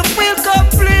heart, do you feel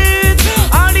complete?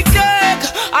 All the cake,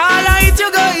 all I eat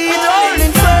you go eat,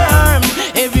 holding firm.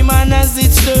 Every man has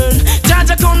its turn.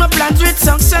 Jaja count my plans with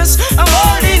success, I'm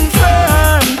holding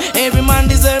firm. Every man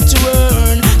deserves to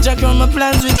earn. Jaja count my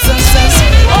plans with success,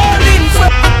 holding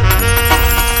firm.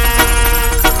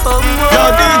 Yo,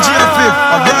 DJ Fifth,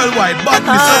 a worldwide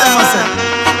badness, so them a say.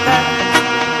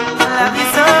 Love you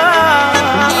so.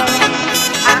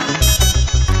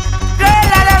 Girl,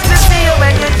 I love to see you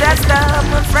when you're dressed up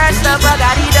and freshed up. I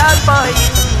got it all for you.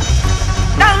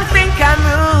 Don't think I'm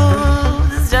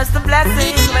rude. It's just a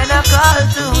blessing when I call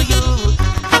to you.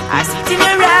 I see it in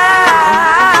your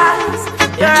eyes.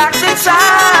 You're acting shy.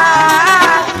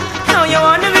 No, you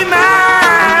wanna be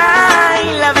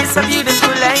mine. Love is so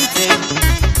beautiful, ain't it?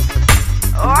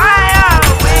 Why are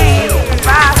we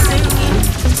passing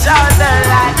each other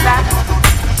like that?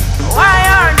 Why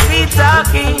aren't we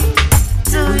talking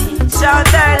to each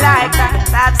other like that?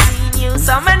 I've seen you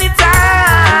so many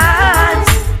times.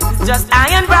 It's just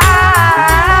I and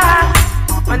right.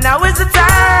 But now is the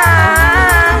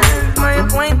time. My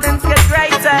acquaintance get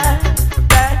greater.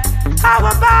 But how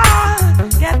about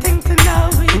getting to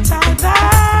know each other?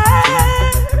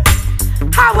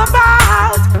 How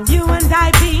about you and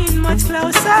I being much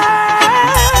closer?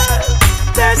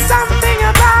 There's something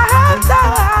about our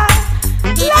love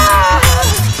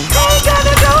ain't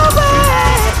gonna go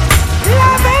away.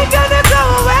 Love ain't gonna go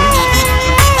away.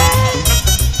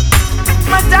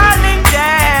 My darling,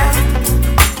 yeah,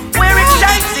 we're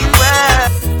exciting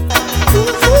world.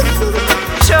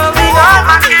 Showing all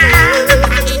my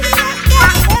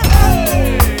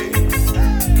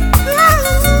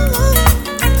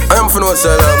I am from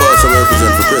outside our boss, I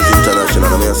represent for President International,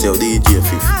 and I say DJ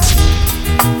Fifth.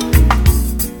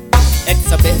 It's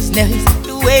a business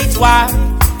to wage war,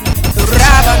 to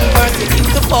rob and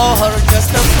persecute the poor,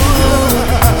 just a fool.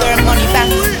 Their money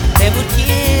banks, they would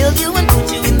kill you and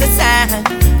put you in the sand.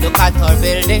 Look at our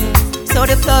buildings, so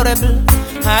deplorable,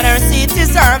 and our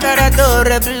cities are very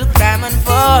adorable. Crime and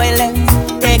violence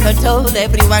take a toll,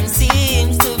 everyone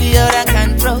seems to be out of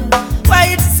control.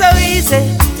 Why it's so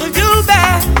easy to do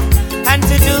bad and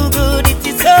to do good, it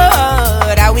is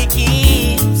hard. How we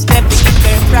keep stepping in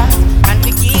their trap and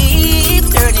we keep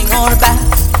turning our back.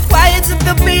 Why is it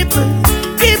the people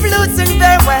keep losing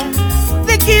their wealth?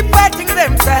 They keep fighting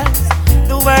themselves.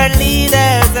 The world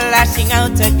leaders are lashing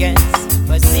out against,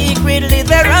 but secretly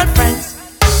they're all friends.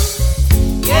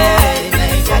 Yeah,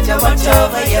 may Jaja watch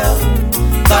over you.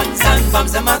 Guns and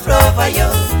bombs them a throw for you.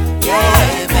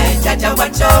 Yeah, may Jaja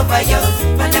watch over you.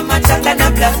 When them a chat and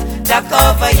a bluff, jack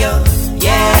over you.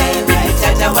 Yeah, may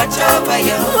Jaja watch over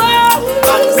you.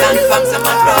 Guns and bombs them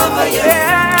a throw for you.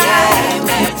 Yeah,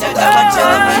 may Jaja watch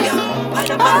over you. When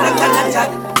them a chat and a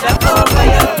jack over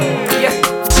you. Yeah,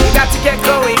 you got to get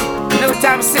going. No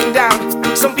time to sit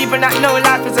down. Some people not know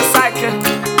life is a cycle.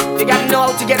 You gotta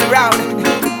know how to get around.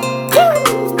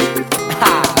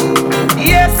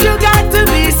 Yes, you got to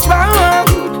be strong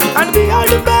and be all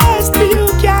the best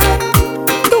you can.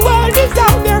 The world is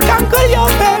out there, conquer your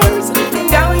fears.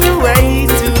 Down you way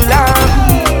too long.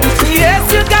 Yes,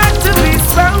 you got to be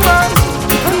strong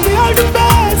and be all the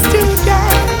best you can.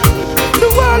 The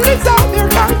world is out there,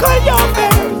 conquer your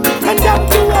fears. And down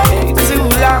you way too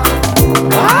long.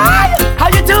 Hi, how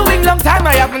you doing? Long time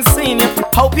I haven't seen you.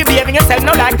 Hope you're behaving yourself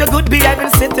now like a good behaving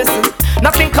citizen.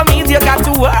 Nothing come easy, you got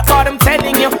to work hard, I'm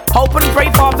telling you. Hope and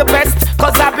pray for the best,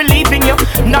 cause I believe in you.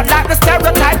 Not like the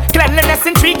stereotype, cleanliness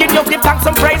intriguing you. Give thanks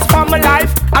and praise for my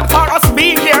life and for us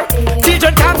being here.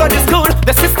 Children can't go to school,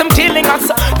 the system killing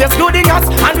us. this good in us,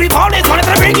 and we've always wanted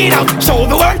to bring it out. Show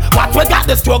the world what we got,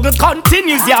 the struggle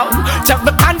continues, yo. Check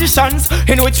the conditions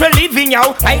in which we're living,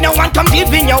 yo. Ain't no one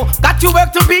competing, yo. Got to work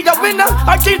to be a winner.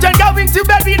 Our children going to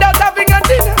bed without having a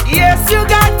dinner. Yes, you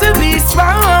got to be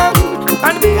strong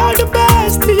and be all the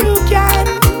best you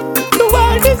can. The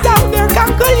world is out there,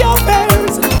 conquer your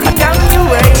fears. I can't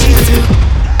wait to.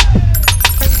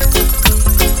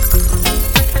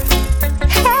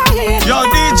 Yo,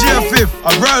 DJ Fifth,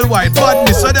 a worldwide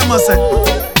badness, so them must say.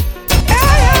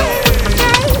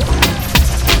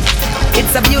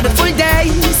 It's a beautiful day,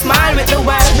 smile with the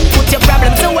world, put your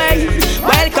problems away.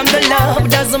 Welcome to love,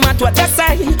 doesn't matter what they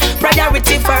say.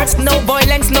 Priority first, no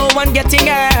violence, no one getting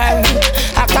hurt.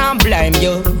 I can't blame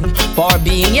you for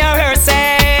being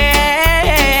yourself.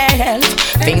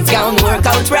 Things gonna work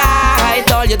out right,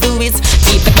 all you do is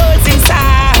keep the goals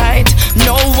inside.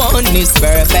 No one is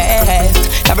perfect,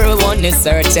 everyone is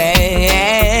certain.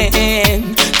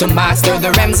 To master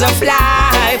the realms of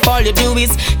life, all you do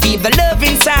is keep the love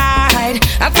inside.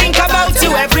 I think about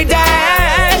you every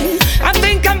day, I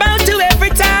think about you every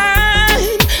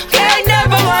time. I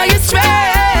never want you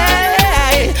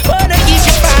stray, wanna keep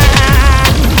you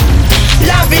fine.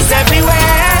 Love is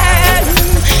everywhere,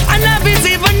 and love is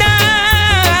even now.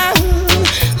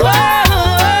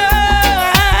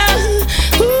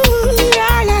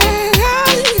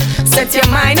 Set your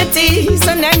mind at ease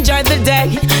and enjoy the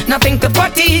day. Nothing to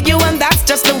fatigue you, and that's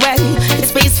just the way.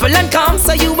 It's peaceful and calm,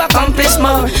 so you accomplish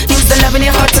more. Use the love in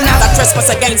your heart and not a trespass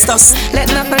against us. Let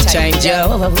nothing change you,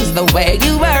 the way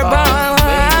you were born.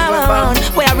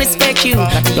 Where I respect you,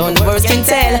 don't words can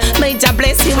tell. May God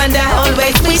bless you, and I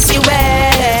always wish you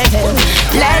well.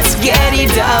 Let's get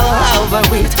it all over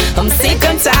with. I'm sick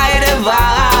and tired of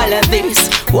all of this.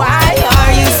 Why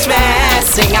are you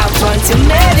stressing out? Want to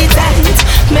meditate,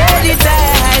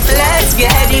 meditate. Let's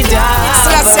get it all.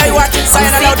 So that's why you watch Zion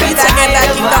and out with that name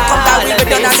that kingdom come down. We be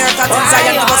done on earth until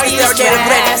Zion give us their daily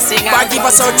bread. Forgive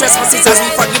us our trespasses as we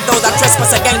forgive those that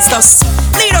trespass against us.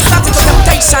 Lead us not into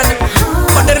temptation,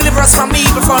 but deliver us from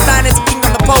evil. For thine is the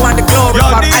kingdom, the power and the glory.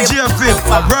 Yo, DJ Fifth,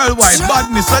 a worldwide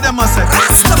badness, so them must say.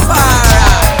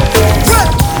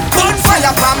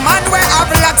 Bonfire for man where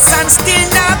have locks and still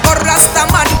not go Rasta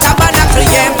man tabernacle,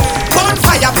 yeah.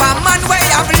 Bonfire for man where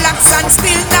have locks and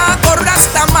still not go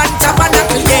Rasta man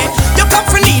tabernacle, yeah. You come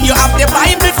for lead, you have the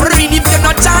Bible for read. If you're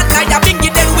not chant, I have been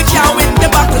then we can't win the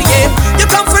battle, yeah. You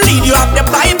come for lead, you have the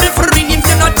Bible for read. If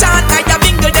you're not chant, I have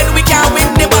been then we can't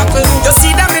win the battle. You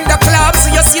see them in the clubs,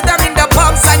 you see them in the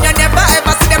pubs, and you never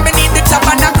ever see them beneath the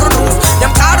tabernacle roof.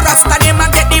 Them call Rasta, them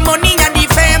and get the money and the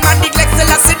fame and the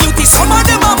Lexus duty. Some of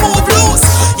them are move loose.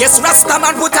 Yes,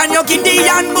 Rastaman put on your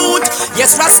Gideon boot.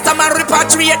 Yes, Rastaman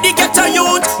repatriate the ghetto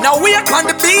youth. Now wait on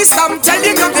the beast, I'm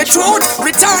telling you the truth.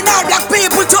 Return our black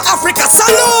people to Africa,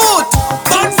 salute.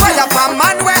 Bonfire for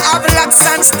man where have locks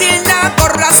and still not go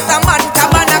Rastaman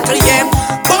tabernacle, yeah.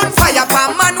 Bonfire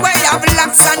for man where have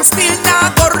locks and still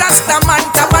not go Rastaman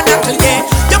tabernacle, yeah.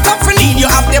 You come for lead, you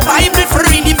have the Bible for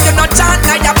read. If you're not chant,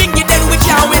 I have been then we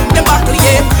can't win the battle,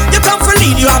 yeah. You come for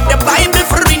lead, you have the Bible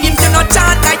for read. If you're not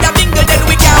chant, I have been then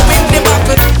we can't win the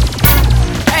battle.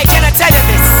 Hey, can I tell you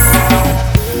this?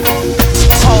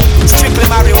 Oh, strictly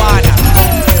marijuana,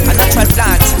 a natural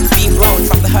plant being grown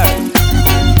from the herb.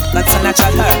 That's a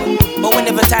natural herb. But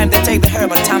whenever time they take the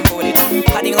herb and tamper with it,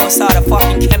 adding all sort of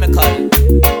fucking chemical,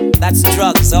 that's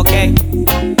drugs, okay?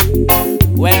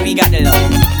 Well, we got the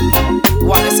love.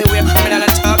 What, they say we're criminal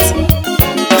and thugs?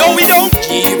 No, we don't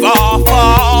give a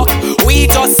fuck. We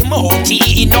just smoke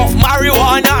enough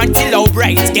marijuana until our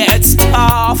brains get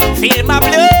tough. Feel my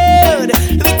blood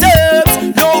with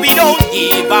herbs. No, we don't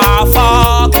give a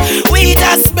fuck. We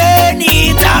just burn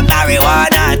it up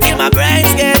marijuana until my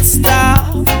brains get tough.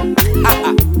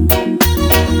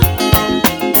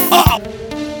 Oh.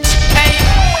 Hey,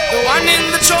 the one in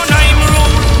the throne I'm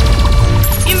rule.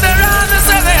 In the rather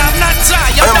say they have not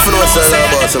tried. I'm from the Sizzla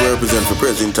boss, I represent for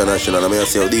Press International. I'm here to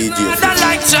say DJ. Don't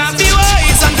like to be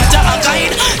wise and the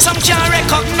guide. Some can't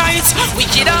recognize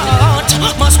wicked heart.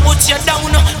 Must put you down,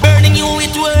 burning you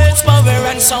with words, power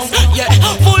and sound. Yeah,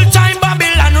 full-time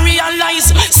Babylon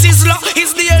realize Sizzla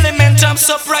is the element of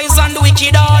surprise and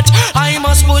wicked heart. I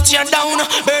must put you down,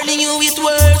 burning you with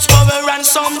words, power and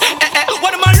sound.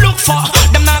 What am I look for?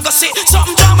 Them not gonna say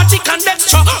something dramatic and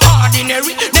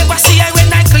extraordinary. Never see I when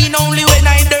I clean, only when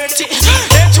I dirty.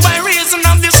 That's why reason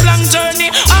of this long journey.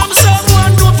 I'm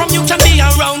someone good from you can be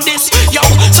around this. Yo,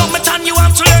 summertime you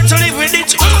have to learn to live with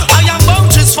it. I am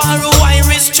boundaries far who I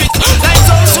restrict. Like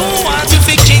those who want to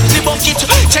kick the bucket.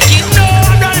 Check it, no,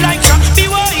 I don't like to be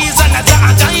wise and a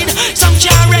guide. Some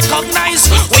can't recognize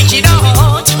wicked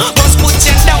heart. Must put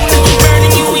you down,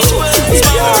 burning you with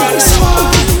words.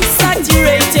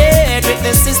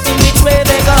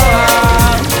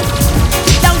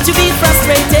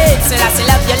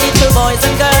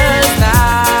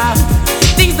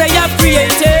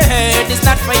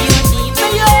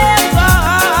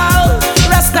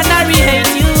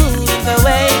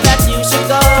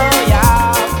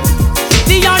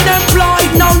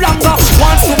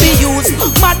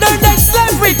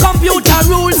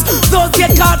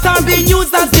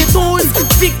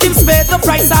 the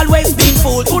price always been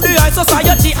full. To the high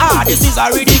society, this is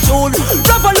a ridicule.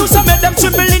 Revolution made them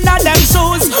triple in them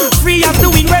shoes. Free as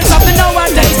the wind, race of the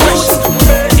nowadays blues.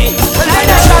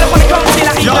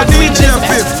 Yo, DJ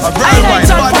Fifth, a brand white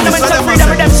body, so them freedom,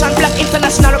 redemption, black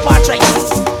international portrait.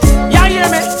 You hear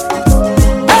me?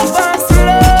 Help us,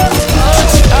 love.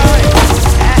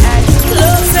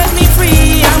 Love set me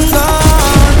free, I'm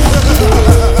gone.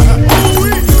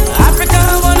 Africa,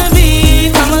 I wanna be,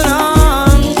 come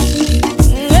along.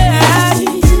 Yeah.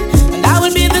 And I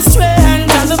will be the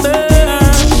strength of the burn.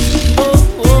 Oh,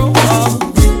 oh, oh.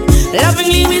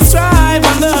 Lovingly we strive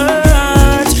on the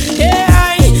hurt.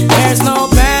 Yeah, there's no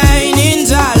pain in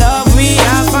the love we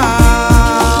have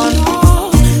found.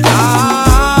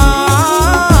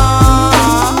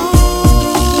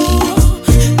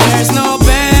 There's no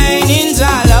pain in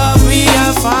the love we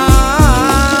have found.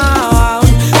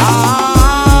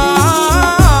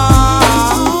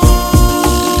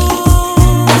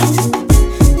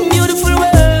 Beautiful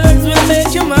words will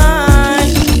make you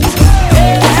mine.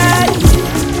 Yeah,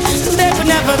 there could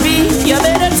never be a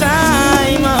better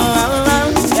time.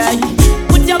 Yeah.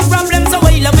 Put your problems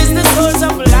away, love is the source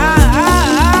of life.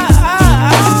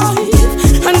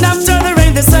 And after the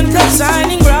rain, the sun comes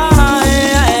shining bright.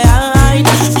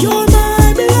 You're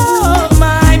my beloved,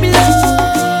 my beloved,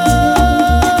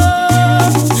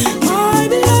 my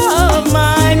beloved,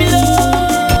 my beloved.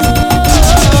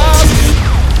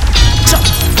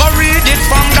 Go read it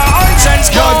from the ancient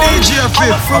Yo, scroll. DJ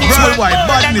Fifth, a brand white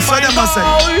body, so them a say.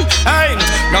 Hey,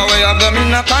 now we have them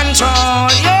in a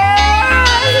control, yeah.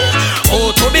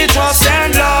 Oh, to be trust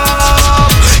and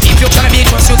love. If you cannot be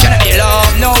trust, you cannot be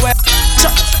loved. No way.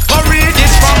 Go read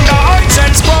it from the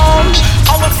ancient scroll.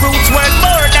 Our fruits were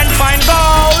more than fine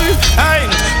gold. Hey,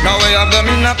 now we have them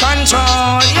in a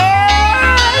control,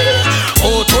 yeah.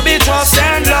 Oh, to be trust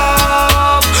and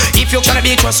love. If you cannot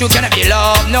be trust, you cannot be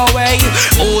loved. No way.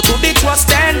 Oh, to be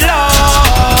trust and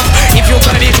love. If you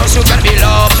cannot be trust, you cannot be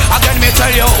loved. Again, me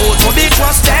tell you, oh, to be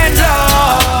trust and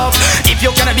love. If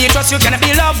you cannot be trust, you cannot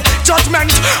be loved.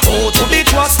 Judgment. Oh, to be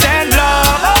trust and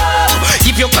love.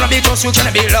 If you cannot be trust, you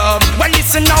cannot be loved. Well,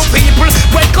 listen now, people.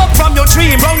 Wake up from your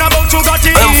dream. Round about you got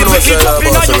it. Make it up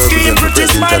in your scheme. Pretty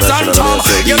smiles and tongue.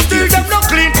 You still them not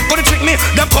clean. Gonna trick me.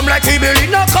 Them come like people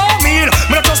in a meal.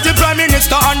 Me not trust the Prime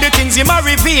Minister and the things he ma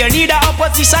reveal. Neither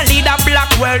opposition leader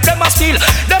black world. Them a steal.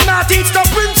 Them not teach the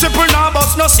principle. Now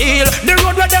bust no seal. The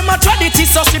road where them a tread it is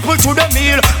so simple to the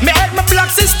meal. Me help my black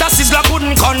sister Sizzla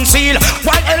couldn't conceal.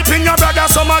 While helping your brother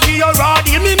some a give you raw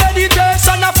deal. Me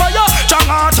meditation a fire. Strong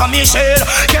heart of me shell.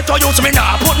 Get to use me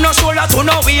now. Put no shoulder to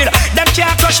no wheel. Them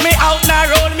can't crush me out now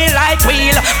roll me like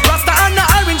wheel. Rasta and the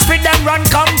orange fit them run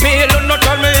compel. No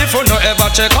tell me if you no ever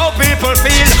check how people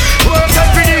feel. Work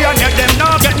every day and yet them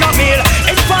now get no meal.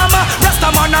 Informer,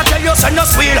 Rasta man I tell you send no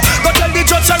squeal. Go tell the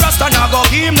judge say Rasta now go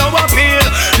give him no appeal.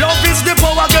 Love is the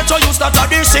power get to use that of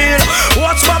the seal.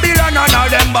 Watch Babylon and all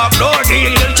them backdoor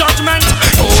deal. Judgment,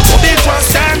 oh to be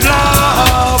trust and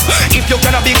love. If you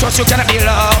cannot be trust you cannot be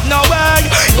loved. No way,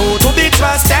 oh to be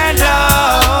trust and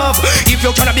love. If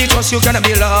you cannot be trust you cannot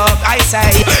be loved. I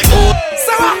say, oh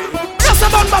Sarah, just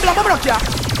about Babylon here.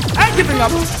 I ain't giving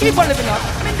up, keep on living up.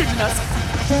 I'm indigenous.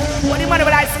 What the money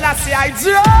will I say I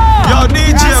do? Yo,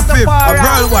 DJ Fifth, a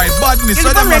worldwide badness,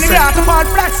 so them a say. The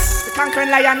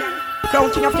conquering lion, crown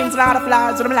king of kings, lord of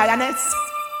lords, with them lioness.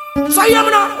 So hear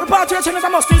me now, repatriation is a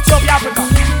must reach up Africa.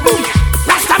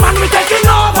 Rasta man we taking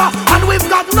over, and we've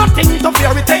got nothing to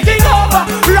fear, we taking over.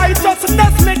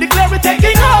 Righteousness me declare we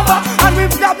taking over, and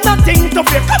we've got nothing to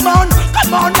fear. Come on,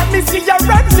 let me see your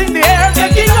hands in the air.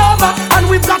 Taking over, and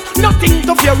we've got nothing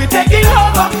to fear, we taking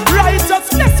over.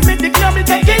 Righteousness me declare we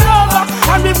taking over,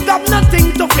 and we've got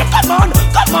nothing to fear. Come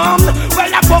on,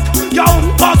 well I fuck yo,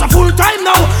 pause a full time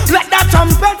now. Let that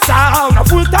trumpet sound, a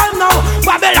full time now.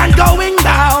 Babylon going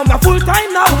down, a full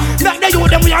time now. Let the youth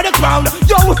them we are the crown,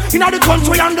 yo, in the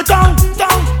country and the town.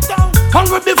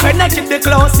 Hungry defend, keep the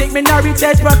close, take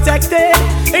minority protected.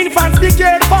 Infants be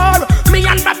cared for. Me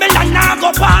and Babylon now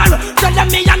go par. Tell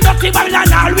them me and dirty Babylon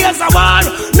always a war.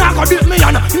 Now go dip me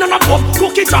on, none of them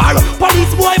cookie jar.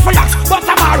 Police boy for lax, but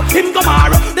a bar, him go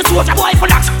mar. The soldier boy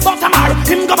for lax, but a mar,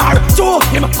 him go mar. Show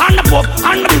him and the pub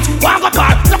and the bitch, one go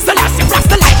par. Look the last, blast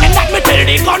the lightning that me tell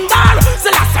the gun bar.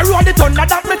 The last roll the thunder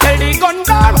that me tell the gun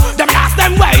bar. Them last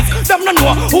them ways, them no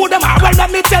know who them are. Well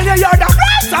let me tell you you're the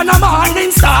first and a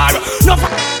morning star. No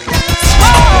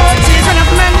children of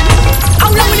men, how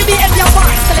long will you be at your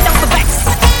bars till it down the best?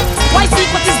 Why seek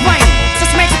what is mine?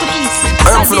 Just make it to the east.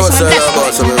 I'm from Sizzla,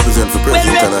 boss. I represent for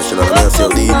President International. And I say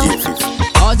the Egyptians.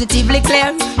 All positively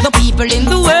clear. The people in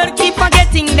the world keep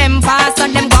forgetting them past and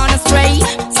them gone astray.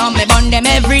 Some me burn them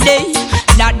every day.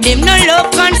 That them no love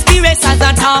conspiracies as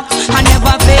a talk and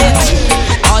never fail.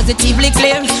 Positively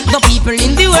clear. The people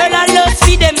in the world are lost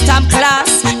for them top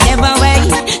class. Never wait,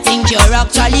 think you're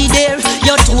actually there.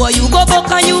 You two you go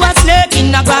buck and you a snake in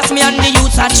the grass. Me and the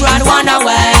youths are trying one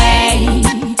away.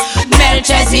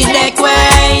 Melchizedek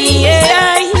way,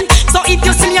 yeah. So if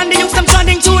you see me and the youths, I'm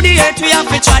treading through the earth. We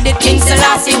have to tread it King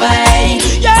Selassie way.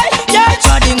 Yeah, yeah,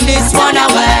 treading this one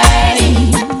away.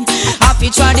 Have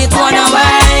to tread it one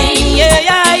away. Yeah,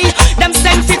 yeah. Them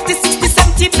send 50, 60,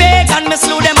 70 pagan. Me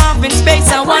slew them off in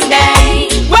space and one day.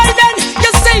 Well then,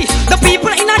 you see, the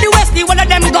people in the West, the one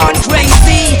of them gone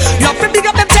crazy. Love to big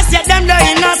up them chest, yet them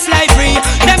they in a slavery.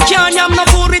 Them can't have no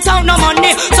food without no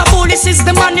money. So foolish is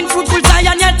the man in fruitful tie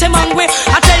and yet them hungry.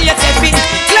 I tell you, Teffy,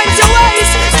 cleanse your ways.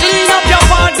 Clean up your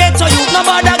heart, get to you. No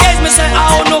bother guys, me say,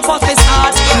 oh, no fuss this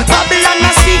heart. Babylon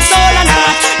a speak soul and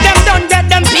heart. Them don't get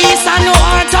them peace and no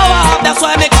heart to have. That's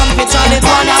why me come to try it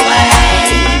one away.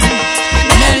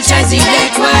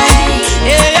 Melchizedek way.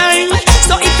 Yeah.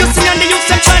 So if you see on the youth,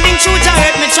 I'm trending through the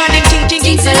earth. Me trending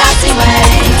King Selassie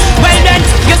way. Well then,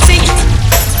 you see.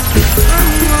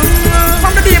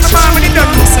 From the day my mom when it done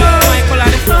this, Michael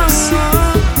are the first.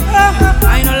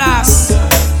 I know last.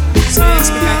 So you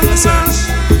expect I to search.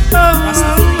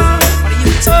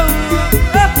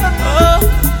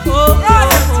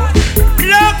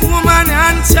 Look, woman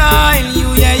and child, you,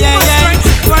 yeah.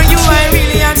 For you, I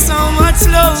really have so much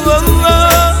love.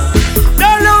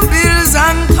 Dollar bills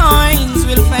and coins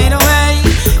will fade away.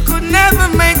 Could never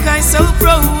make I so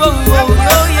proud.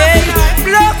 Oh, yeah.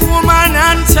 Black woman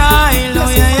and child, oh,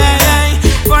 yeah.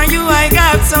 For you, I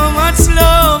got so much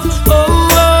love.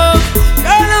 Oh.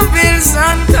 Dollar bills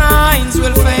and coins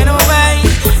will fade away.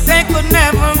 They could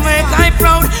never make I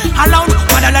proud. Alone,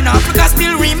 motherland Africa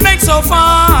still remains so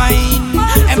fine.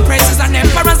 Empresses and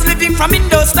emperors living from in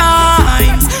those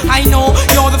times. I know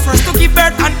you're the first to give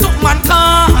birth and took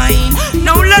mankind.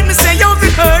 Now let me say you're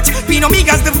the hurt, being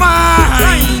Omega's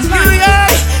divine. Yeah.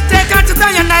 Take out to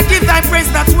die and I give thy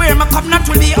praise. That's where my covenant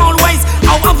will be always.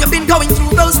 How have you been going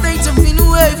through those states? I've been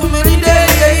away for many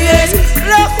days.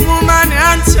 Love, woman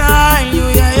and child, you,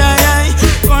 yeah.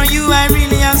 For you I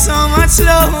really have so much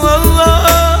love.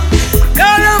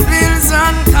 Dollar bills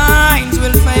and kinds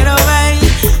will fade away.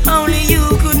 Only you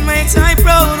could make I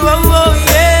proud.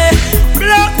 Yeah.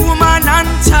 Black woman and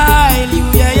child, you,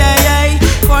 yeah.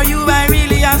 For you I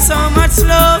really have so much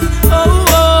love.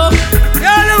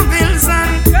 Dollar bills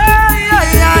and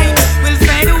kinds will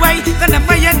fade away. They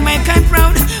never yet make I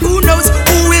proud. Who knows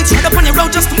who will tread upon your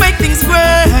road just to make things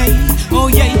great. Oh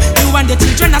yeah, you and the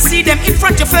children, I see them in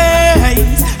front of your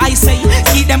face. I say,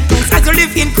 see them close as you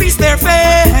live, increase their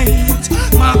faith.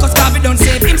 Marcus Garvey don't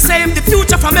save him, save the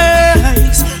future from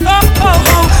us. Oh,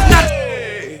 not.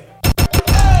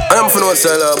 I am from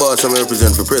Sizzla boss, I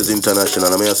represent for President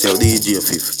International. I'm here to say DJ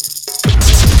Fifth.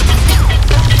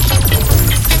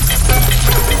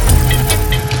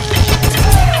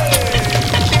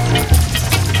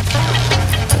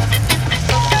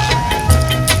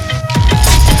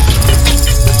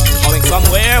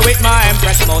 Somewhere with my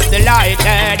empress most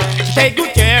delighted. She take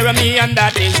good care of me and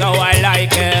that is how I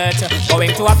like it.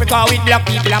 Going to Africa with black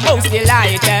people I'm most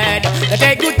delighted. They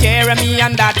take good care of me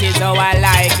and that is how I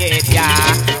like it,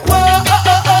 yeah. Whoa,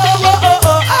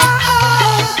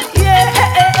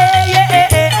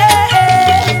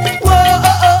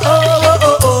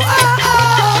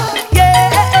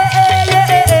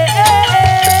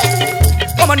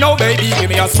 no baby, give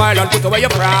me a smile and put away your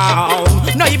frown.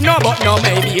 No if no but no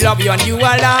maybe, love you and you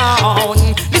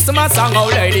alone. Listen my song, oh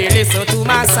lady, listen to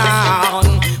my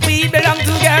sound. We belong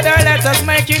together, let us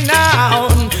make it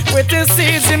known.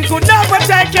 Criticism could never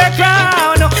take your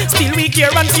crown. Still we care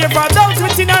and cheer for those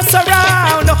within us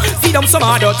surround. See them some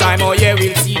other time, oh yeah,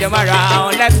 we'll see them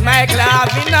around. Let's make love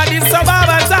in this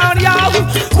suburban town, yo.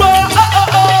 Whoa,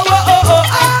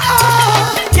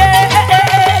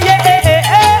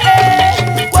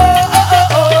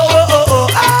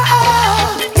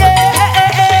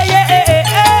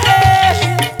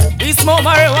 smoke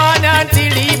marijuana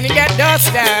until evening get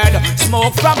dusted.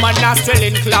 Smoke from a nostril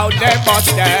in cloud they're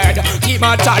busted. Keep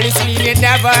my chalice leaning,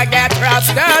 never get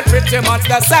rusted. Pretty much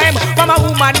the same from a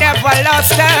woman never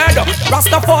lusted.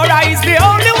 Rastafari is the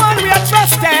only one we are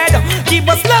trusted. Keep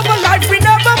us love alive, we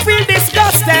never feel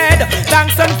disgusted.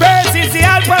 Thanks and praises, the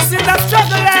help us in the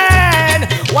struggling.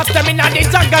 What's them in the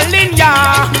juggling,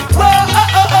 yeah.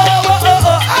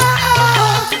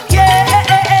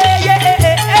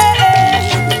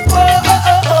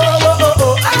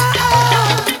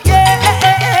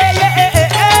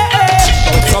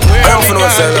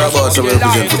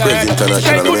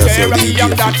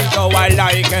 that is how I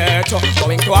like it.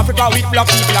 Going to Africa with black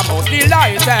people, I'm most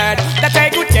delighted. They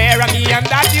take good care of me, and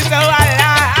that is how I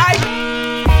like.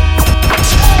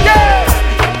 Yeah.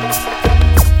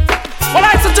 Well,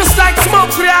 I said just like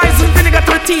smoke for the eyes and vinegar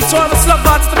to the teeth, so I'm a slug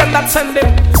hearts to them that send them.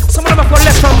 Some of them have got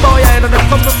left from boy and them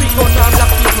come to speak out and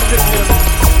black people drinking.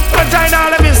 But I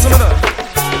know them is some of them.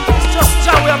 It's just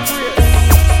how we are praying.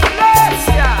 Let's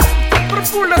yeah, put the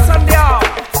fullness on the arm.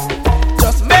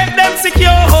 Just make them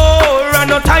secure, and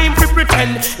no time to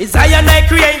pretend. It's I and I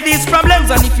create these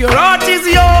problems, and if your heart is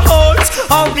yours,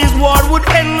 all this war would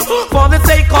end. For the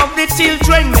sake of the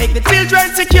children, make the children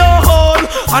secure,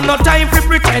 and no time to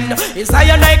pretend. It's I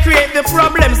and I create the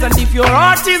problems, and if your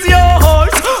heart is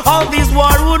yours, all this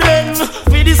war would end.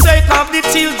 For the sake of the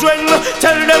children,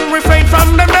 tell them refrain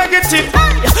from the negative.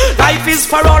 Life is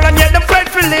for all, and yet the afraid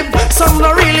to live. Some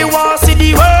don't really want to see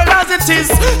the world as it is,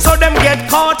 so them get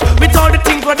caught with all the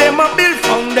things where them a build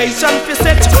foundation for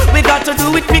set. We got to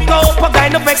do it pick up a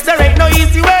kind of vex. There ain't no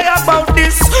easy way about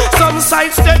this. Some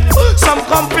sidestep, some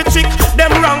come for trick.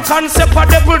 Them wrong concept for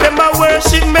devil, them a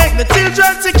worship. Make the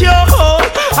children secure,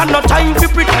 and no time to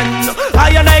pretend.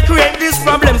 I and I create these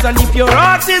problems, and if your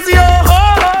heart is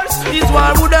yours, this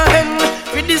war would end.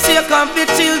 With the sake of the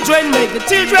children, make the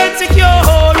children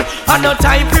secure, and no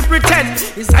time to pretend.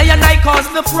 It's I and I cause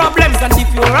the problems, and if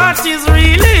your heart is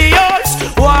really yours,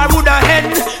 war would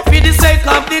end. For the sake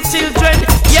of the children,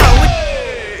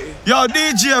 Yo,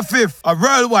 DJ Fifth, a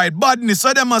worldwide badness,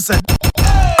 so them a say.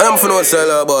 I am for no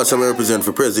sell boss, I represent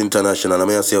for President International,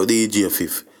 and I say DJ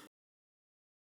Fifth.